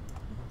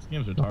 This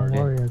game's Don't retarded.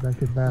 worry, I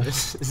got your back.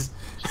 This is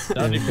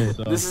That even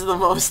sucks. this is the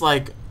most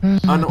like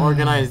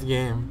unorganized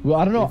game. Well,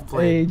 I don't know. we've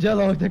played. Hey,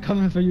 Jello, they're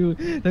coming for you.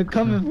 They're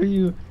coming for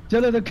you.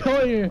 Jello, the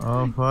courier.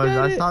 Oh, fudge. Get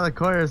I it. saw the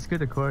courier. It's good,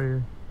 the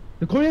courier.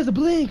 The courier has a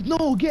blink.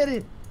 No, get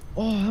it.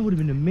 Oh, that would have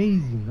been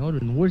amazing. That would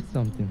have been worth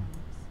something.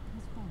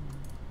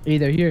 Hey,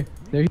 they're here.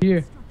 They're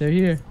here. They're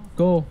here.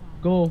 Go,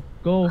 go,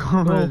 go,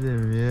 Come go. de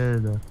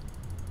mierda.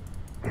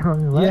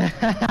 Coming left.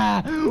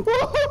 Yeah.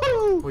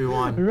 Woohoo! We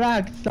won.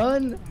 Rack,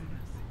 son.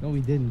 No, we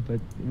didn't, but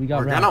we got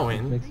We're racked. gonna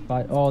win. Next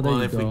fight. Oh, there Well,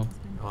 you if go.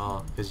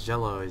 well, because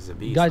Jello is a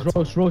beast. Guys, that's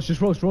roast, why. roast,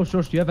 just roast, roast,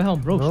 roast. You have a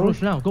helm. Roast, Roast?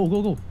 roast now. Go,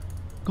 go, go.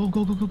 Go,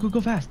 go, go, go, go,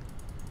 go fast.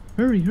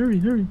 Hurry, hurry,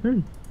 hurry,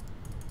 hurry.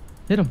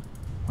 Hit him.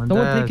 I'm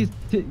Someone dead. take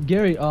his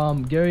Gary,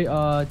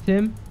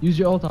 Tim, use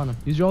your ult on him.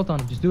 Use your ult on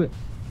him. Just do it.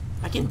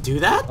 I can do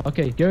that?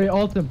 Okay, Gary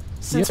ult him.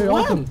 Since Gary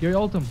ult when? him. Gary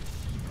ult him.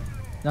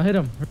 Now hit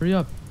him. Hurry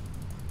up.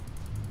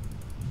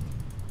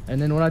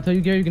 And then when I tell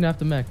you Gary, you're gonna have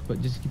to mech,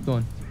 but just keep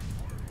going.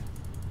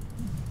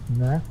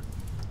 Next.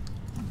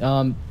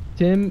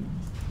 Tim,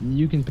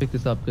 you can pick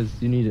this up because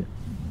you need it.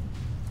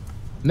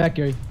 Mech,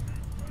 Gary.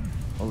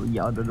 Oh, we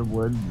out of the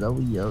woods. Oh,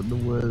 we out of the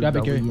woods. Grab it,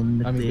 Oh, Gary. we in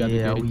the I mean, grab it,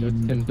 fair, Gary. we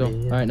in Tim, the go.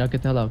 fair. Alright, now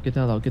get the hell out. Get the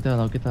hell out. Get the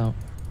hell out. Get the hell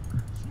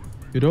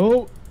out. Get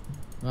out.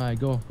 Alright,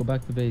 go. Go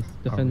back to base.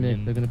 Defend we mid.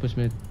 in- They're gonna push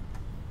mid.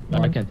 No,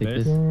 I can't take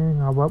Base? this.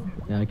 Dang, I'm up.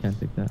 Yeah, I can't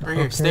take that. Right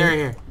here. Stay right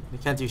here. You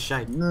can't do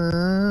shite.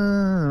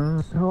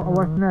 No. So,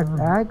 what's next?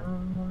 Ag?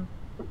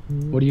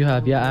 What do you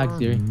have? Yeah, Axe,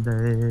 Gary.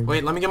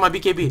 Wait, let me get my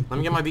BKB. Let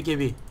me get my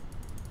BKB.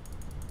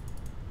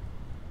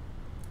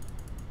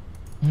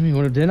 I mean,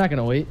 what, they're not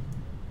gonna wait.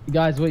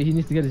 Guys, wait. He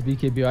needs to get his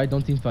BKB. Alright,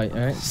 don't team fight.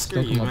 Alright.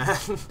 Screw Don't you, come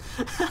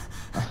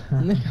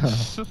man.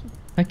 up.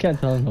 I can't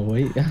tell him to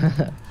wait.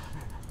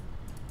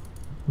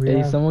 We Hey,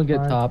 have someone get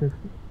 5, top. 6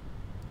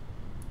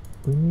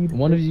 We need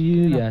One of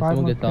you, 15 or yeah, 5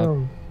 someone more get top.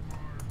 kills.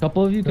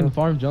 Couple of you can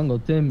farm jungle.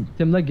 Tim,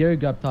 let Gary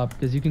grab top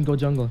because you can go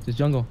jungle. Just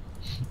jungle.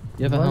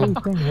 You have a What do you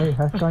help. think? Wait,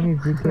 Huskar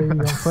needs DK, you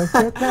don't push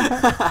it?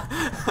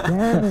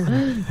 Damn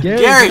it.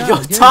 Gary, go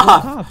Gary,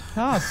 top.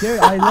 Top. Gary,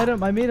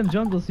 I made him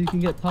jungle so you can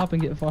get top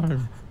and get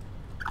farm.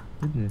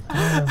 Goodness.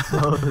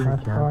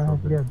 Huskar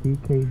has to get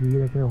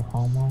BKB, like a little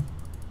homo.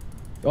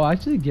 Oh,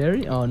 actually,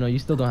 Gary? Oh, no, you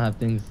still don't have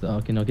things. Oh,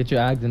 okay, no, get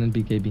your Ags and then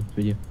BKB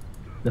for you.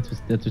 That's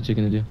what you're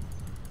gonna do.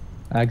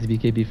 Ags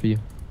BKB for you.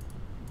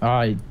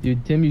 Alright,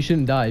 dude, Tim, you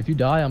shouldn't die. If you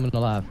die, I'm gonna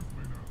laugh.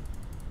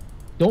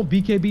 Don't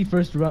BKB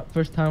first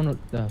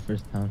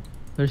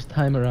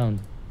time around.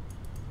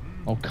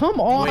 Oh, come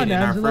on, Wait, in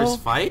our Angelo.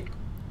 first fight?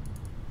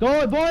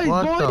 Go, boys,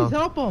 What boys, the-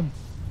 help him.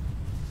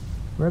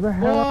 Where the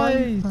hell are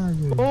you?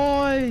 Boys,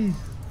 boys.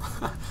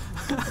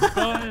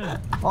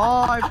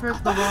 Oh, I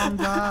pressed the wrong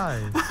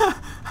guy.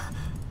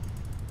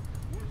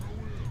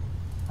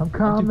 I'm pro.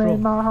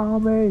 coming, my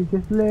homie.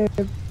 Just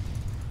live.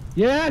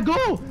 Yeah,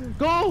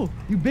 go,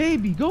 you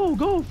baby,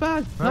 go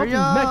fast. Help Hurry me,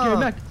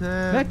 up,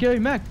 Tim. Gary,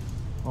 Mac.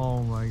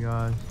 Oh my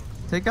gosh.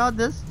 Take out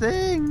this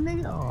thing,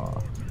 nigga.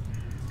 Oh.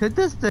 Hit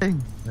this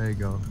thing. There you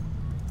go.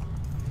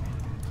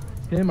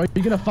 Tim, are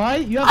you gonna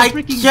fight? You have I a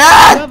freaking.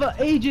 can't! You have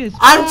a Aegis.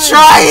 I'm Fight.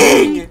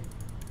 trying!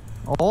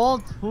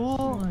 Ult, fool.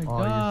 Oh my you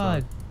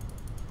god.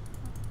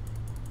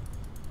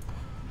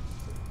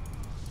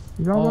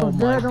 You Oh almost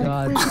my dead. Don't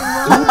god.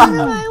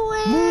 freaking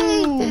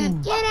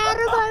Move.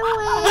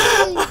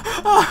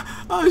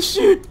 Oh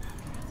shoot!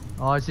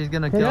 Oh, she's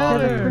gonna Hit kill all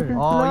of her. you.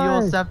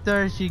 Oh, you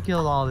Scepter, she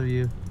killed all of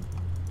you.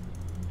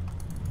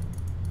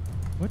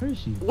 Where is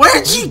she?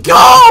 Where'd she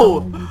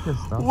go? You can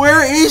stop.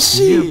 Where is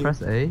Did you she?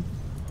 press A?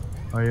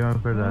 Or you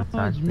want for the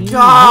attack? Me.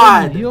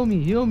 God. Heal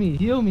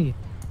me.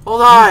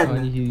 Hold I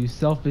on. need you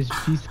selfish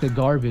piece of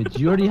garbage.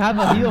 You already have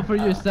a heal for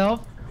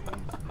yourself.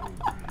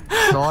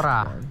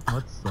 Sora.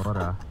 What's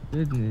Sora?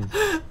 Goodness.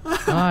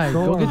 Alright,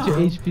 go get your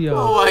HP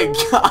Oh up. my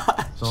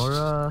god.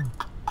 Sora?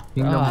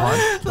 Kingdom Ah.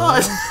 Hearts?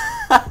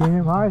 Sora?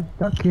 Kingdom Hearts.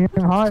 That's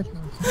Kingdom Hearts.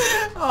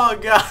 Oh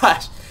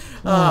gosh.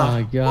 Oh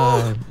my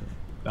god.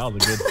 That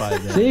was a good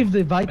fight, man. Save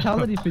the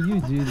vitality for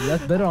you, dude.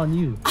 That's better on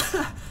you.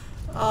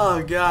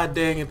 Oh god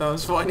dang it, that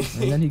was funny.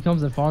 And then he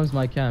comes and farms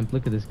my camp.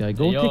 Look at this guy.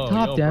 Go Yo, pick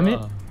top, yo, damn it.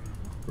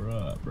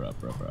 Bruh.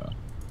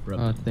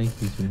 Oh, thank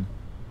you, dude.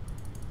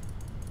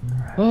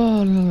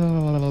 Oh,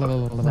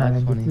 that's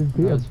Man, funny. this is That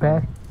the was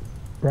funny.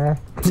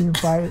 best team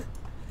fight.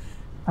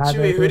 I've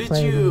Chewy, who ever did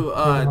played you in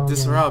Kingdom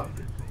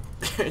disrupt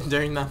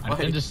during that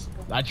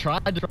I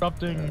tried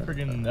disrupting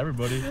freaking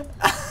everybody.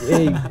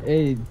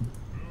 Hey,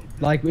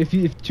 like if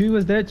Chewy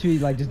was there,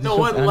 Chewy like just No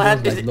disrupt one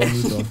Angela's, landed like, low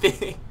neutral.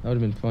 anything. That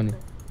would have been funny.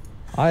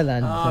 I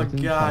landed. Oh,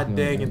 something. God Talking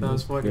dang about it, that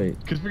was funny.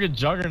 Great. Cause freaking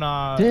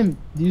Juggernaut Tim,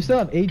 you still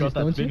have Aegis, got that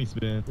don't spinny you?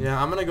 spin.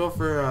 Yeah, I'm gonna go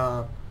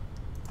for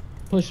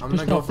Push I'm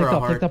gonna go top, for pick a up,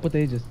 heart. pick up with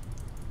Aegis.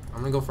 I'm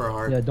gonna go for a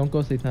heart. Yeah, don't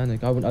go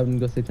satanic. I wouldn't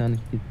go satanic.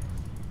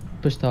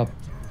 Push top.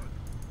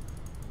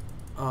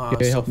 Oh,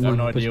 Okay, so help I me. have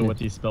no funny. idea push what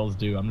these spells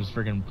do. I'm just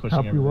freaking pushing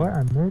Help you everything. what?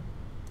 I'm mid.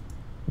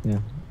 Yeah.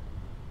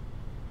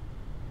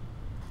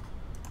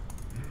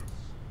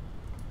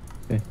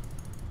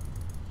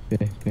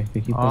 Okay,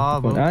 keep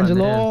Oh, going. both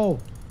Angelo!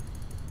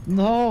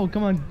 No,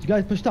 come on, you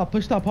guys push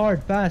top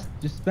hard, fast.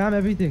 Just spam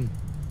everything.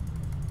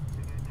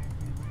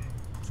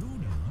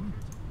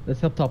 Let's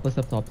help top.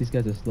 These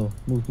guys are slow.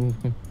 Move,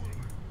 come.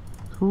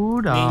 Two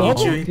Me down. and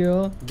Double Chewy,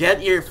 kill.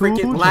 get your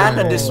freaking Two land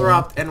a down.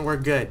 disrupt and we're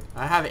good.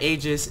 I have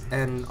Aegis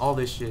and all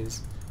this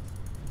shiz.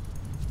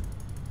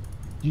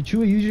 You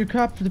Chewy, use your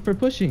crap for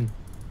pushing.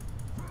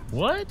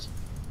 What?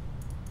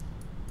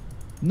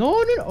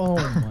 No. Oh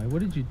my, what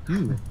did you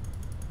do?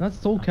 Not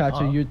soul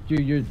catcher.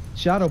 You're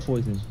shadow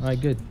poison. All right,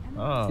 good.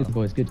 Oh. Good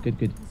boys. Good.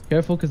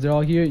 Careful, cause they're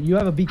all here. You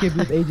have a BKB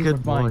with Aegis. We're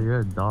Good boy, fine. you're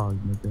a dog,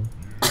 nigga.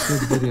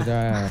 Good.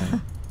 All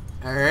right.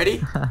 Alright, ready?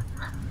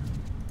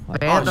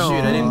 Pero, Oh,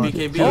 shoot, I didn't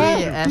BKB.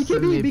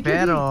 BKB.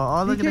 Pero,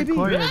 oh, look at the BKB.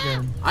 corner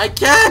again. I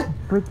can't!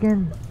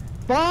 Freaking.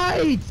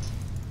 Fight!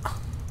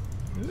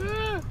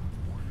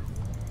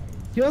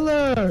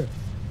 Killer!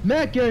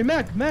 Mac, Gary,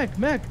 Mac.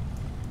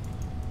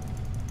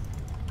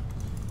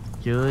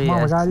 Chewy, Come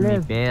on, we gotta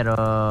live.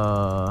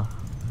 pero.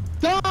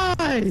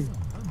 Die!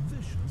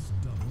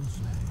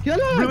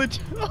 Killer! Really?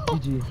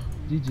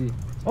 GG.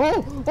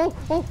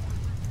 Oh!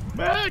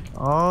 Mac!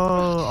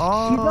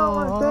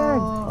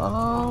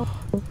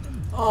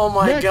 Oh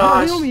my Mac,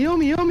 gosh. Heal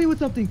me with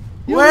something.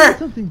 Where?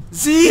 Something.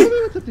 Z! Heal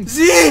me with something.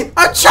 Z!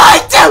 I'm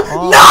trying to!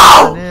 Oh,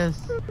 No!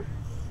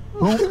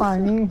 Don't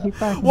find me. He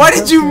fucking Why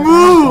did you took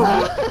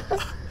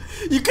move?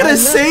 You could have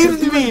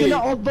saved You me!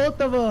 ult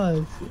both of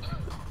us.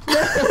 No,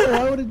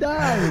 I would have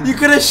died. You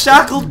could have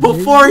shackled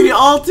before he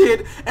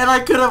ulted, and I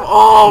could have.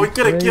 Oh, we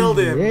could have killed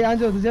him. Hey,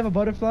 Angelo, does he have a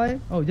butterfly?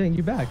 Oh, dang,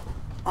 you're back.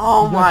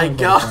 Oh He's not my going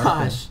butterfly,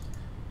 gosh.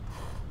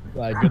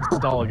 Like, good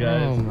stall,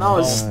 guys. Oh my That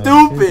was God.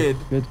 stupid.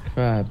 Good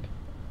crap.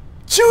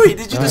 Chewy, did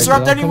you Alright,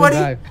 disrupt dude, I'm coming anybody?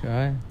 back,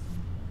 alright?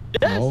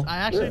 Yes, No. I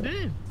actually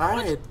did.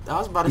 Alright, I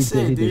was about to He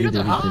say, did, dude. he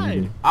did.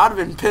 I'd have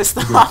been pissed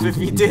off if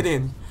you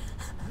didn't.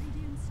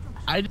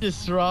 I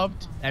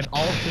disrupt and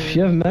alter. Do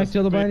you have max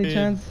yellow by any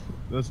chance?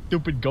 The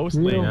stupid ghost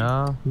Heal. lady.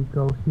 Yeah,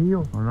 Tico,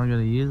 heal. I'm not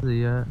gonna use it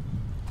yet.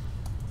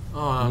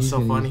 Oh, that's He's so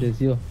gonna use funny. his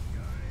heal.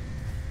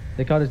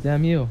 They caught his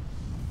damn heal.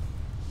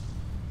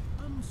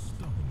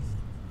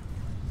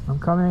 I'm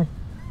coming.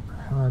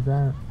 Oh, damn.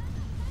 The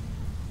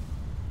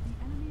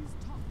enemy's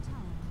top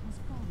tower has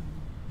fallen.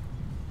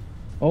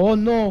 Oh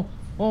no!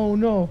 Oh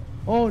no!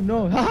 Oh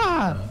no!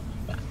 Ha!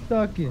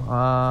 Stuck it.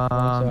 I'm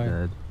sorry.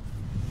 dead.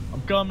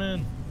 I'm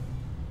coming.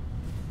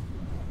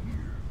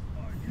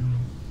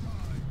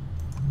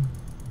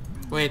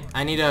 Wait,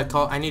 I need a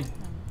call. I need.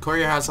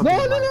 Courier has something.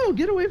 No, in no, mind. no!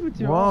 Get away from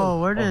your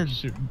Whoa, where Oh, did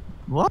shoot.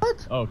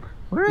 what? Oh,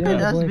 Where Yeah, did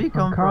SB Blake,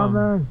 come I'm from?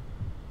 coming.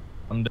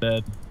 I'm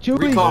dead. Chewie,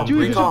 Recall,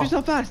 Chewie, recall. push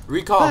yourself fast.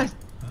 Recall. Fast.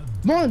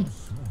 Come on.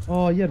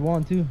 Oh, you had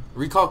one too.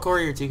 Recall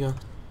courier, Tico.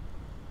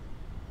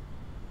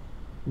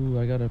 Ooh,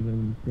 I got a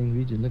thing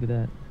region. Look at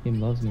that. This game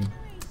loves me.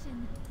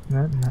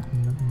 No.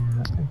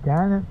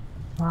 Damn it.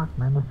 Fuck,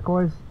 man. The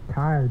score's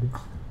tied.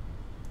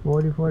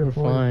 44 to We're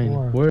 44.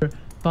 fine. We're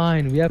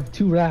fine. We have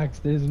 2 racks.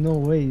 There's no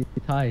way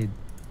it's tied.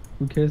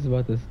 Who cares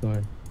about this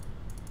score?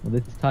 Well,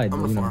 it's tied.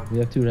 I'm But, a you know, farm. we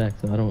have 2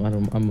 racks, so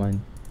I'm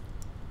mine.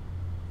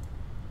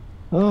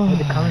 Hey, Oh.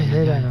 they're coming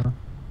mid, I know.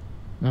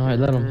 All right,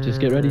 let them. Just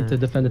get ready to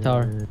defend the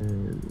tower.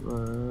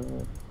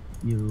 What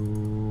you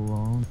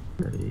want?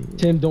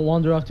 Tim, don't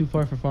wander off too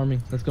far for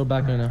farming. Let's go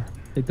back right now.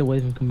 Take the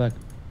wave and come back.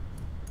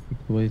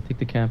 Take the wave. Take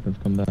the camp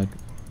and come back.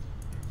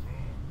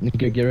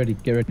 Okay, get ready.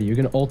 Get ready. You're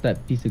gonna ult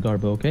that piece of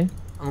garbo, okay?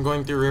 I'm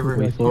going through river.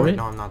 Wait for Oh, wait, it.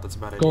 no, I'm not. That's a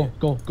bad Go, idea.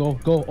 go, go,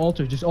 go.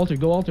 Alter. Just alter.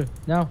 Go alter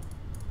now.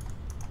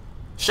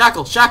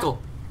 Shackle, shackle.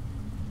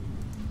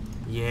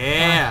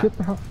 Yeah. Shit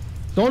the hell.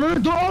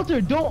 Don't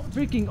alter. Don't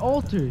freaking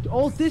alter.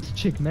 Ult this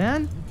chick,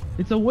 man.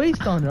 It's a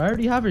waste on her. I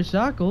already have her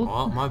shackled.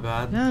 Oh, my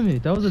bad. Damn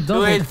it. That was a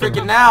double. late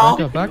freaking now.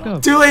 Back up. Back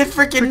up. Too late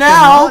freaking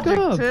now. Back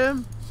up.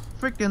 Tim.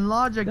 Freaking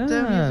logic, Tim. Use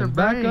your Damn,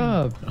 back brain.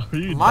 up. Are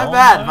you My dumb,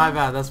 bad, man? my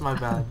bad. That's my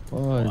bad.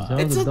 Oh, that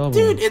It's was a a double.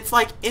 dude. It's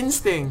like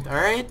instinct. All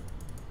right.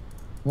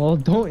 Well,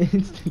 don't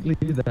instantly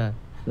do that.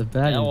 The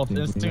bad Yeah, well, it's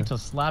instinct, instinct to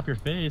slap your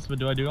face, but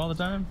do I do it all the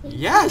time?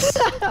 Yes.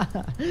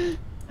 Oh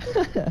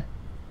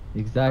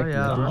Exactly.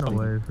 yeah, run exactly.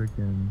 away,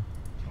 freaking.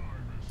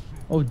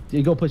 Oh,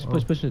 you go push it.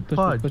 Push it.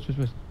 Fudge. Push.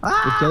 If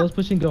Ah! Jello's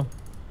pushing, go.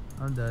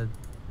 I'm dead.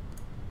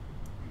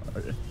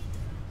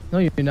 No,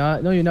 you're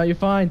not. No, you're not. You're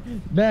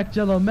fine. Mech,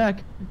 Jello,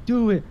 mech.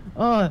 Do it.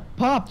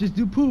 Pop. Just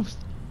do poofs.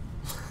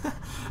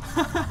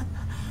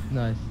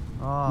 Nice.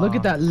 Look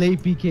at that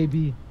late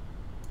BKB.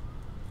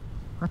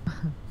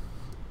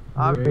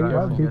 I'll Very be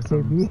careful. back to get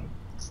some BKB.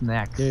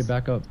 snacks. Okay,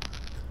 back up.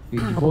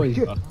 Good boys.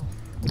 shit.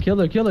 Kill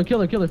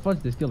her. Fudge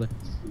this. Kill her.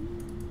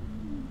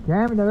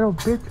 Damn it, that little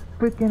bitch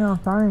freaking on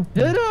fire.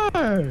 Hit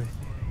her.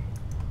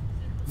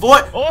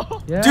 Void.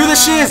 Oh! Yeah. Do the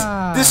shiz.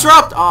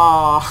 Disrupt.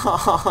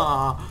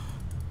 Oh.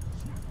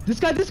 This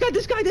guy.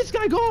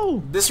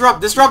 Go.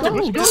 Disrupt him.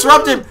 Go, go,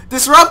 Disrupt go. him.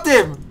 Disrupt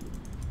him.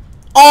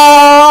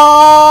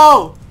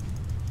 Oh.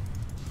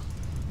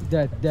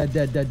 Dead.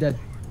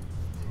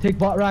 Take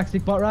bot racks.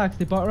 Bot racks.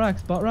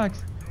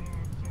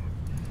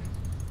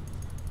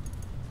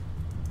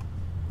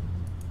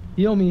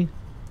 Heal me.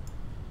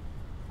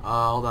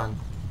 Hold on.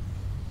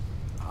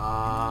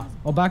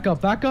 Oh, back up.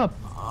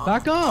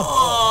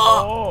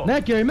 Oh.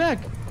 Mech, Gary, mech.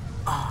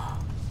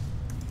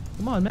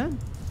 Come on, man.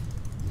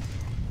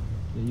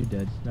 Yeah, you're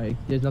dead. Alright,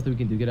 there's nothing we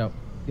can do. Get out.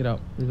 There's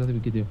nothing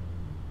we can do.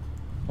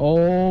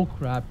 Oh,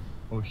 crap.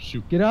 Oh,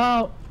 shoot. Get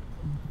out.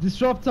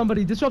 Disrupt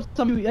somebody.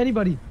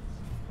 Anybody.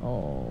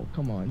 Oh,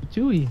 come on.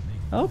 Chewie.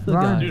 Help the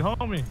Run. guy. Dude,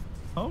 homie.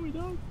 Homie,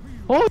 dog.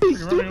 Oh, he's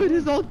You're running stupid. away.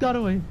 His ult got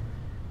away.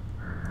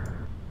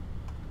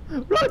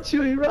 Run,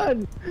 Chewie,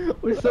 run.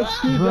 We're so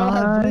screwed.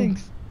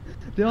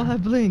 They all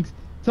have blinks.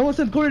 Someone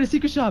send Corey to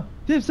secret shop.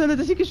 Tim, send it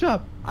to secret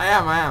shop. I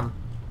am.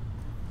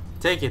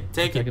 Take it.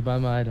 I can buy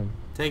my item.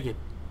 Take it.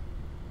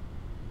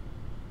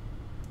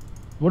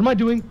 What am I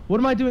doing?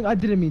 I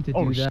didn't mean to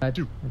Oh, do that.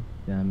 shoot.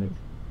 Damn it.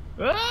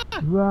 Ah!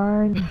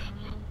 Run.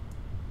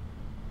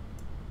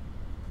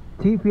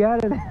 TP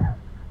out of there.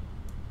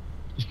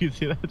 You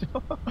see that,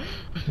 Joe?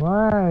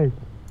 What?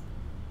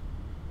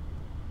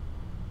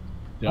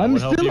 Yeah, I'm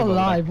what help still you, but, like,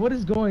 alive. What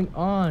is going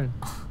on?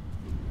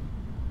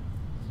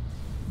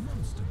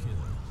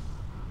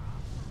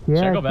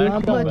 Yeah, I go back?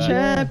 I'm Come a back.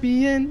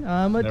 champion.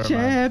 Never mind.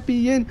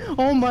 champion.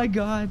 Oh my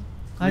god.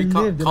 I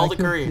lived. and Call I the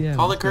killed courier. CM.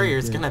 Call the It's courier.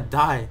 good, It's yeah. gonna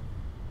die.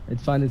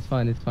 It's fine.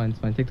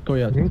 Take the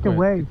courier out. You need to Take the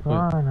wait. courier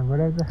out. Come on,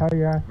 whatever the hell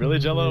you're asking. Really, me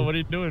to Jello? do. What are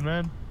you doing,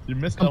 man? You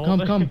missed the whole Come.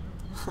 thing.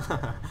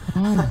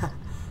 Come.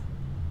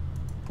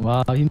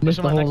 Wow, he missed should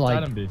the my whole next like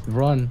item be?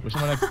 run. Which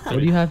one next? What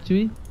do you have,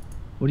 Chewie?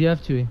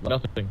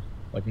 Nothing.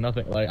 Like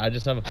nothing. Like I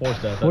just have a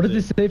 4-step. What does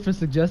it say for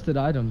suggested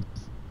items?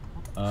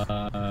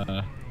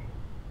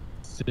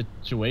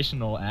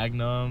 Situational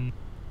Agnum.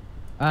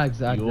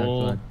 Exactly.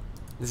 Yule.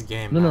 This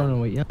game. No, man.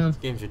 wait. Yeah. This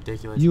game's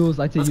ridiculous. Yules,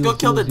 I take Let's go Yules,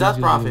 kill the Yules, Death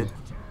Yules, Prophet.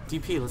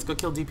 Yules. DP. Let's go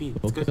kill DP.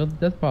 Let's Go go. kill the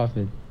Death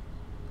Prophet.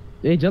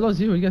 Hey, Jello's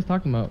here. What are you guys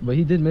talking about? But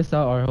he did miss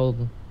out our whole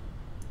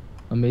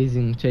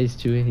amazing chase,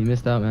 Chewie. He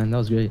missed out, man. That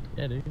was great.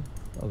 Yeah, dude.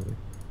 That was a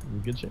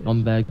good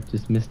shit. Bag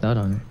just missed out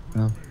on it.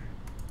 Oh.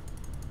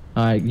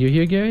 Alright, you're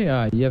here, Gary?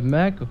 Alright, you have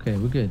Mac? Okay,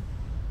 we're good.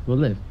 We'll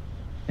live.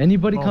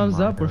 Anybody Oh comes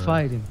my up, we're God.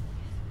 fighting.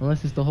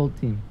 Unless it's the whole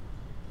team.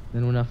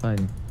 Then we're not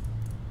fighting.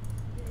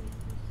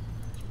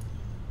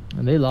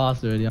 And they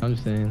lost already, I'm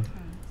just saying.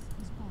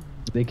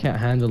 They can't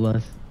handle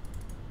us.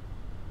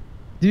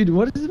 Dude,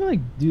 what is my...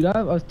 Dude, I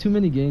have too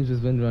many games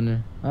with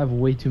Windrunner. I have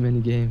way too many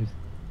games.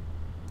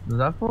 Does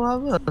that fool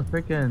have a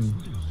freaking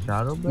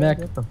shadow blade? Mac,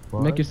 What the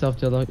fuck? make yourself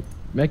jello.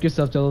 Make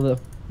yourself jello,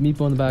 the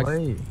meatball in the back.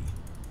 Wait.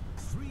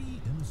 3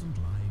 innocent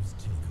lives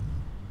taken.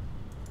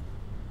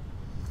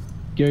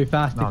 Gary,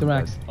 fast, No, take the I'm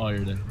racks. Oh, you're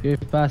dead. Gary,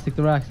 fast, take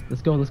the racks.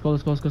 Let's go, let's go,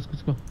 let's go, let's go,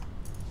 let's go.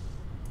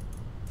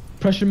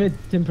 Pressure mid,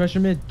 Tim, pressure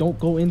mid. Don't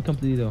go in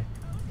completely though.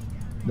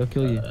 They'll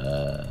kill you.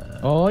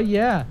 Oh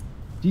yeah.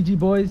 GG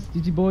boys,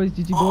 GG boys,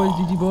 GG boys,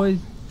 GG boys.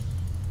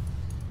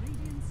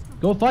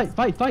 Go fight,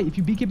 fight, fight. If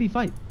you BKB,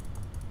 fight.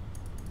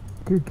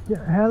 Dude, get the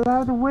hell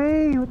out of the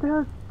way! What the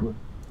hell?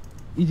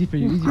 Easy for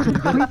you, easy for you.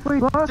 Get it.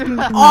 Keep blocking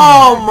me.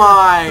 Oh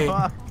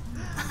my!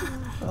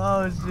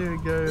 Oh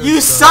shoot, Gary.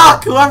 You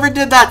suck! Whoever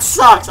did that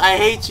sucks! I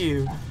hate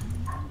you.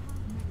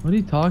 What are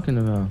you talking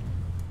about?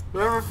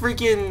 Whoever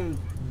freaking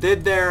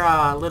did their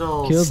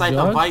little Killed Scythe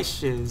Jug? of Ice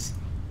shiz.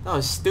 That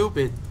was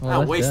stupid. Oh, I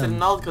that's wasted them.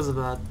 an ult because of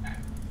that.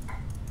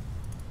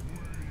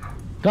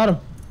 Got him.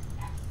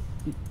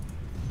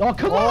 Oh,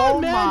 come Oh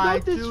on, man. my,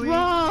 Don't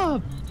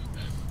disrupt.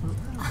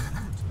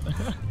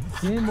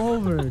 Game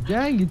over.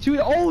 Dang it. Chewy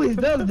always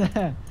does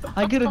that.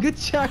 I get a good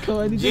shackle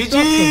and he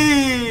disrupts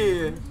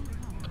him. GG!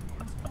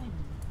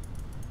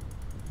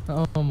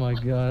 Oh my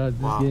god.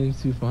 This Wow.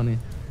 game's too funny.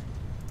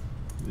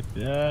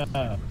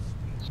 Yeah.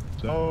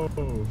 So.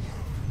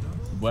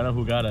 Bueno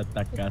jugada,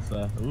 ta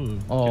casa. Ooh.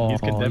 Oh,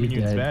 he's condemning you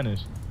you in dead. Spanish.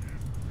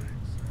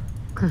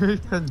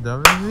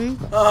 Condemning me?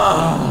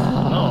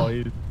 Ah. No,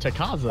 he's ta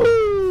casa.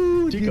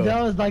 Ooh, dude, Chico.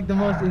 that was like the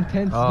most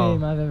intense Oh.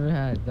 game I've ever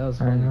had. That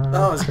was I funny. know.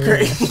 That was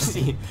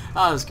crazy.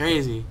 That was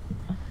crazy.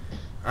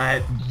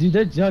 Alright. Dude,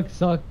 that jug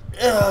sucked.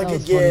 Yeah, That good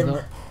was funny, game.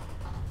 though.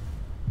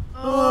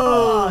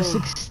 Oh,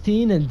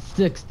 16 and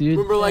 6, dude.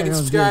 Remember, like Damn, and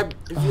that was good.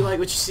 subscribe if you like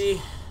what you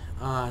see.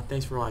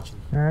 Thanks for watching.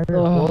 Alright,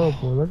 Oh.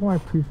 horrible. Look at my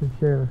piece of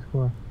shit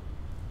score.